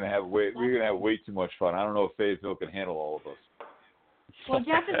 We're gonna have way too much fun. I don't know if Fayetteville can handle all of us. Well,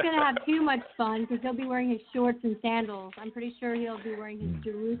 Jeff is going to have too much fun because he'll be wearing his shorts and sandals. I'm pretty sure he'll be wearing his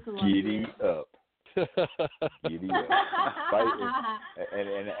Jerusalem. Giddy up. Giddy up.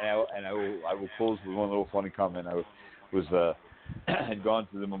 And I will close with one little funny comment. I was had gone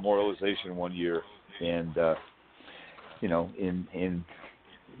to the memorialization one year, and in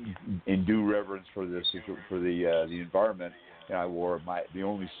due reverence for the environment, I wore the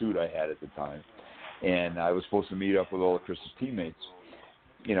only suit I had at the time, and I was supposed to meet up with all of Chris's teammates.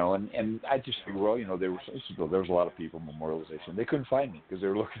 And I just figured, well, there was a lot of people memorialization. They couldn't find me because they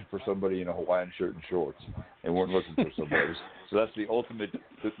were looking for somebody in a Hawaiian shirt and shorts. They weren't looking for somebody. So that's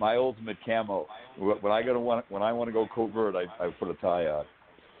my ultimate camo. When I want to go covert, I put a tie on.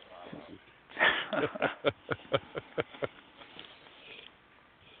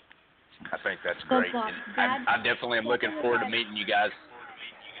 I think that's great. And I definitely am looking forward to meeting you guys.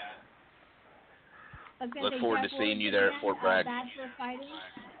 Look forward to seeing you there at Fort Bragg.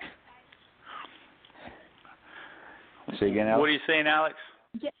 Say again, Alex? What are you saying, Alex?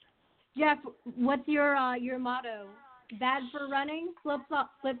 Jeff, what's your motto? Bad for running?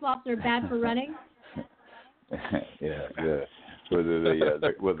 Flip-flops are bad for running? yeah. Whether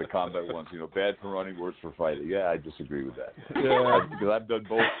the combat ones, bad for running, worse for fighting. Yeah, I disagree with that. Yeah. Because I've done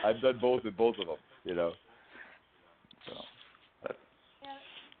both. I've done both in both of them.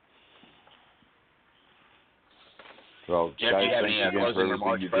 So, Jeff, guys, do you have thanks any again for closing everything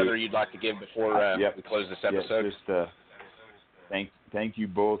remarks, you brother, do. you'd like to give before we close this episode? Yeah, just thank you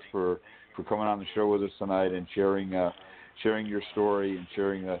both for coming on the show with us tonight and sharing your story and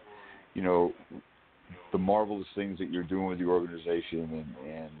sharing the marvelous things that you're doing with your organization,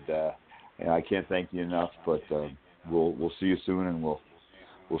 and I can't thank you enough. But we'll see you soon, and we'll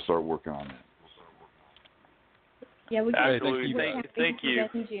start working on it. Yeah, we absolutely. Thank you.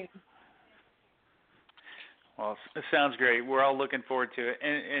 In June. Well, it sounds great. We're all looking forward to it,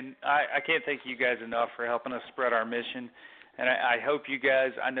 and I can't thank you guys enough for helping us spread our mission. And I hope you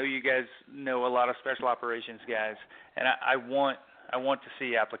guys. I know you guys know a lot of special operations guys, and I want to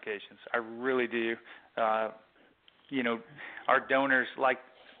see applications. I really do. Our donors like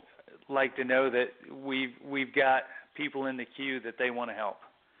to know that we've got people in the queue that they want to help,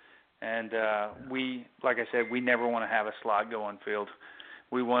 and like I said, we never want to have a slot go on field.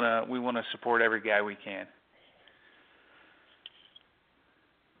 We want to support every guy we can.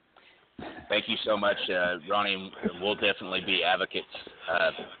 Thank you so much, Ronnie. We'll definitely be advocates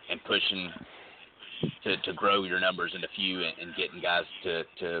and pushing to grow your numbers in a few and getting guys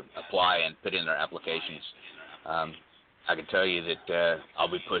to apply and put in their applications. I can tell you that I'll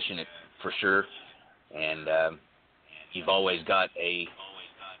be pushing it for sure, and you've always got a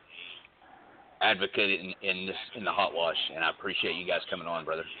advocate in the Hotwash, and I appreciate you guys coming on,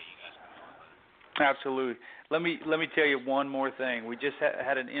 brother. Absolutely. Let me tell you one more thing. We just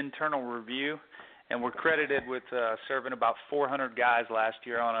had an internal review, and we're credited with serving about 400 guys last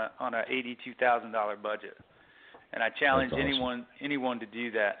year on a $82,000 budget. And I challenge anyone to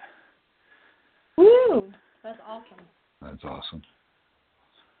do that. Woo! That's awesome. That's awesome.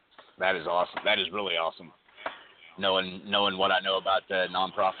 That is awesome. That is really awesome. Knowing what I know about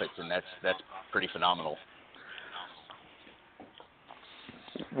nonprofits, and that's pretty phenomenal.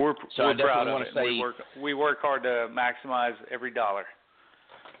 We're proud of it. Say, we work hard to maximize every dollar.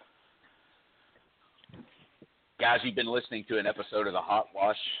 Guys, you've been listening to an episode of the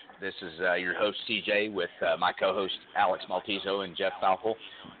Hotwash. This is your host, CJ, with my co-host, Alex Maltezo and Jeff Falco.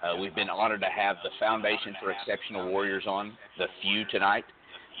 We've been honored to have the Foundation for Exceptional Warriors on, the Few, tonight.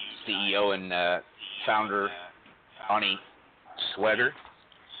 CEO and founder, Ronnie Sweater.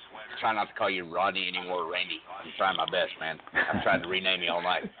 Try not to call you Rodney anymore, Randy. I'm trying my best, man. I've tried to rename you all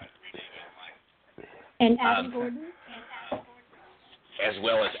night. And Adam Gordon? As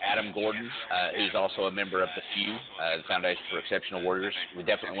well as Adam Gordon, who's also a member of the Few, the Foundation for Exceptional Warriors. We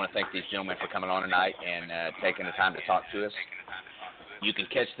definitely want to thank these gentlemen for coming on tonight and taking the time to talk to us. You can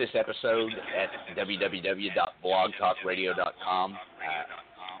catch this episode at www.blogtalkradio.com.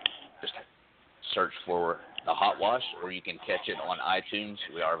 Just search for The Hotwash, or you can catch it on iTunes.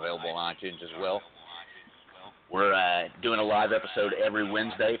 We are available on iTunes as well. We're doing a live episode every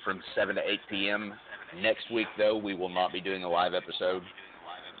Wednesday from 7 to 8 p.m. Next week, though, we will not be doing a live episode.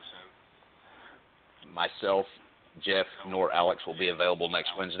 Myself, Jeff, nor Alex will be available next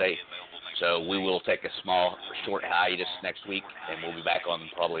Wednesday. So we will take a short hiatus next week, and we'll be back on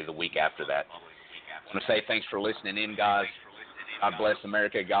probably the week after that. I want to say thanks for listening in, guys. God bless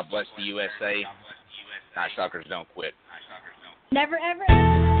America. God bless the USA. Night Stalkers don't quit. Never, ever.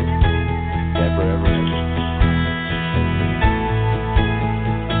 Never, ever.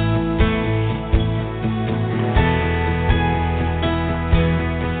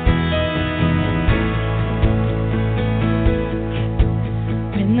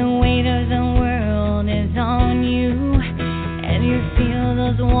 When the weight of the world is on you and you feel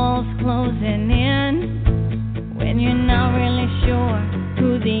those walls closing in, when you're not really sure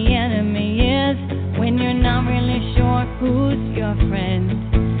who the enemy is, when you're not really sure who's your friend,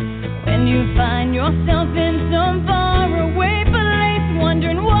 when you find yourself in some faraway place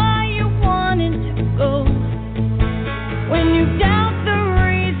wondering why you wanted to go, when you doubt the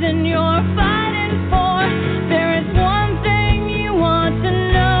reason you're fighting for, there is one thing you want to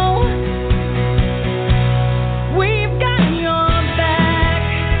know. We've got your back.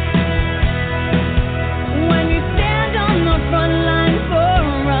 When you stand on the front line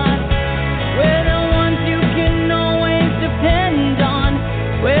for us, we're the ones you can always depend on.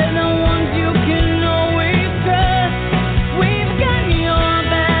 We're the ones you can always trust.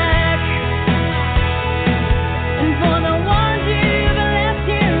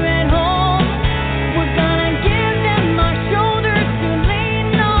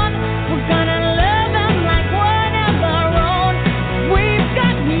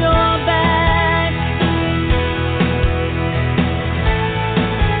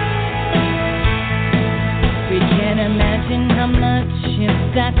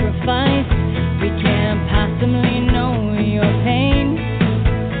 sacrifice. We can't possibly know your pain.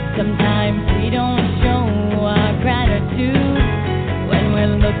 Sometimes we don't show our gratitude when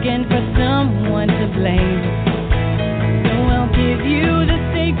we're looking for someone to blame. So we'll give you the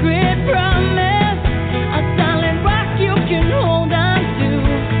sacred promise, a solid rock you can hold on to.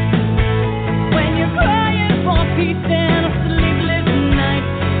 When you're crying for peace and a sleepless night,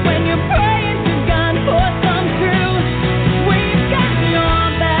 when you're praying to God for some truth, we've got your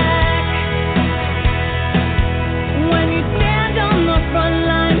back. When you stand on the front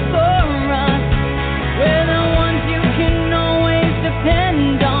line for us, we're the ones you can always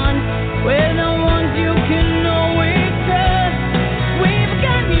depend on. We're the ones you can always trust. We've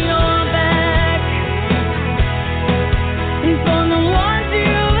got your back. And for the ones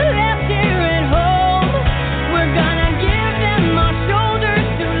you left here at home, we're gonna give them our shoulders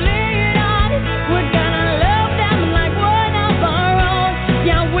to lean on. We're gonna love them like one of our own.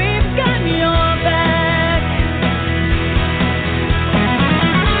 Yeah, we've got your back.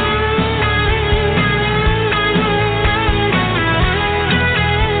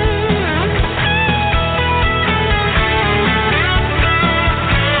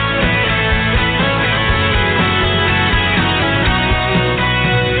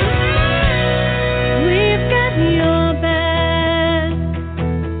 We've got your back.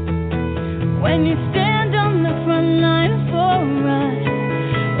 When you stand on the front line for us,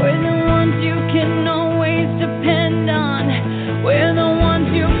 we're the ones you can always depend on. We're the ones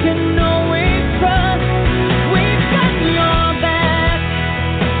you can always trust. We've got your back.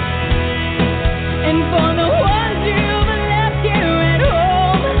 And for the ones you've left here at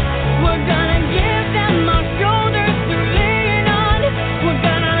home, we're gonna give them our shoulders to lean on. We're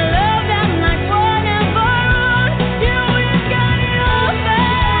gonna love them like one of our own. Yeah, we've got your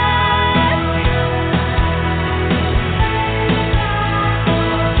back.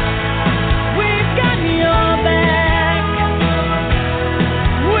 We've got your back.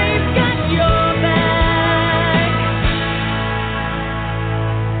 We've got your back.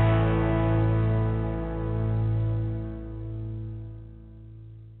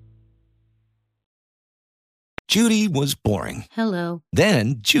 Judy was boring. Hello.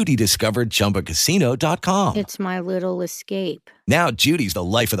 Then Judy discovered ChumbaCasino.com. It's my little escape. Now Judy's the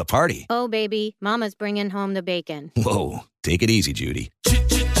life of the party. Oh, baby, mama's bringing home the bacon. Whoa, take it easy, Judy.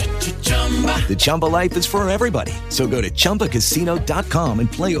 The Chumba life is for everybody. So go to ChumbaCasino.com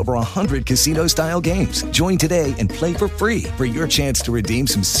and play over 100 casino-style games. Join today and play for free for your chance to redeem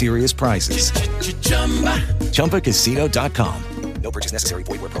some serious prizes. ChumbaCasino.com. No purchase necessary.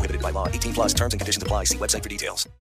 Void where prohibited by law. 18 plus terms and conditions apply. See website for details.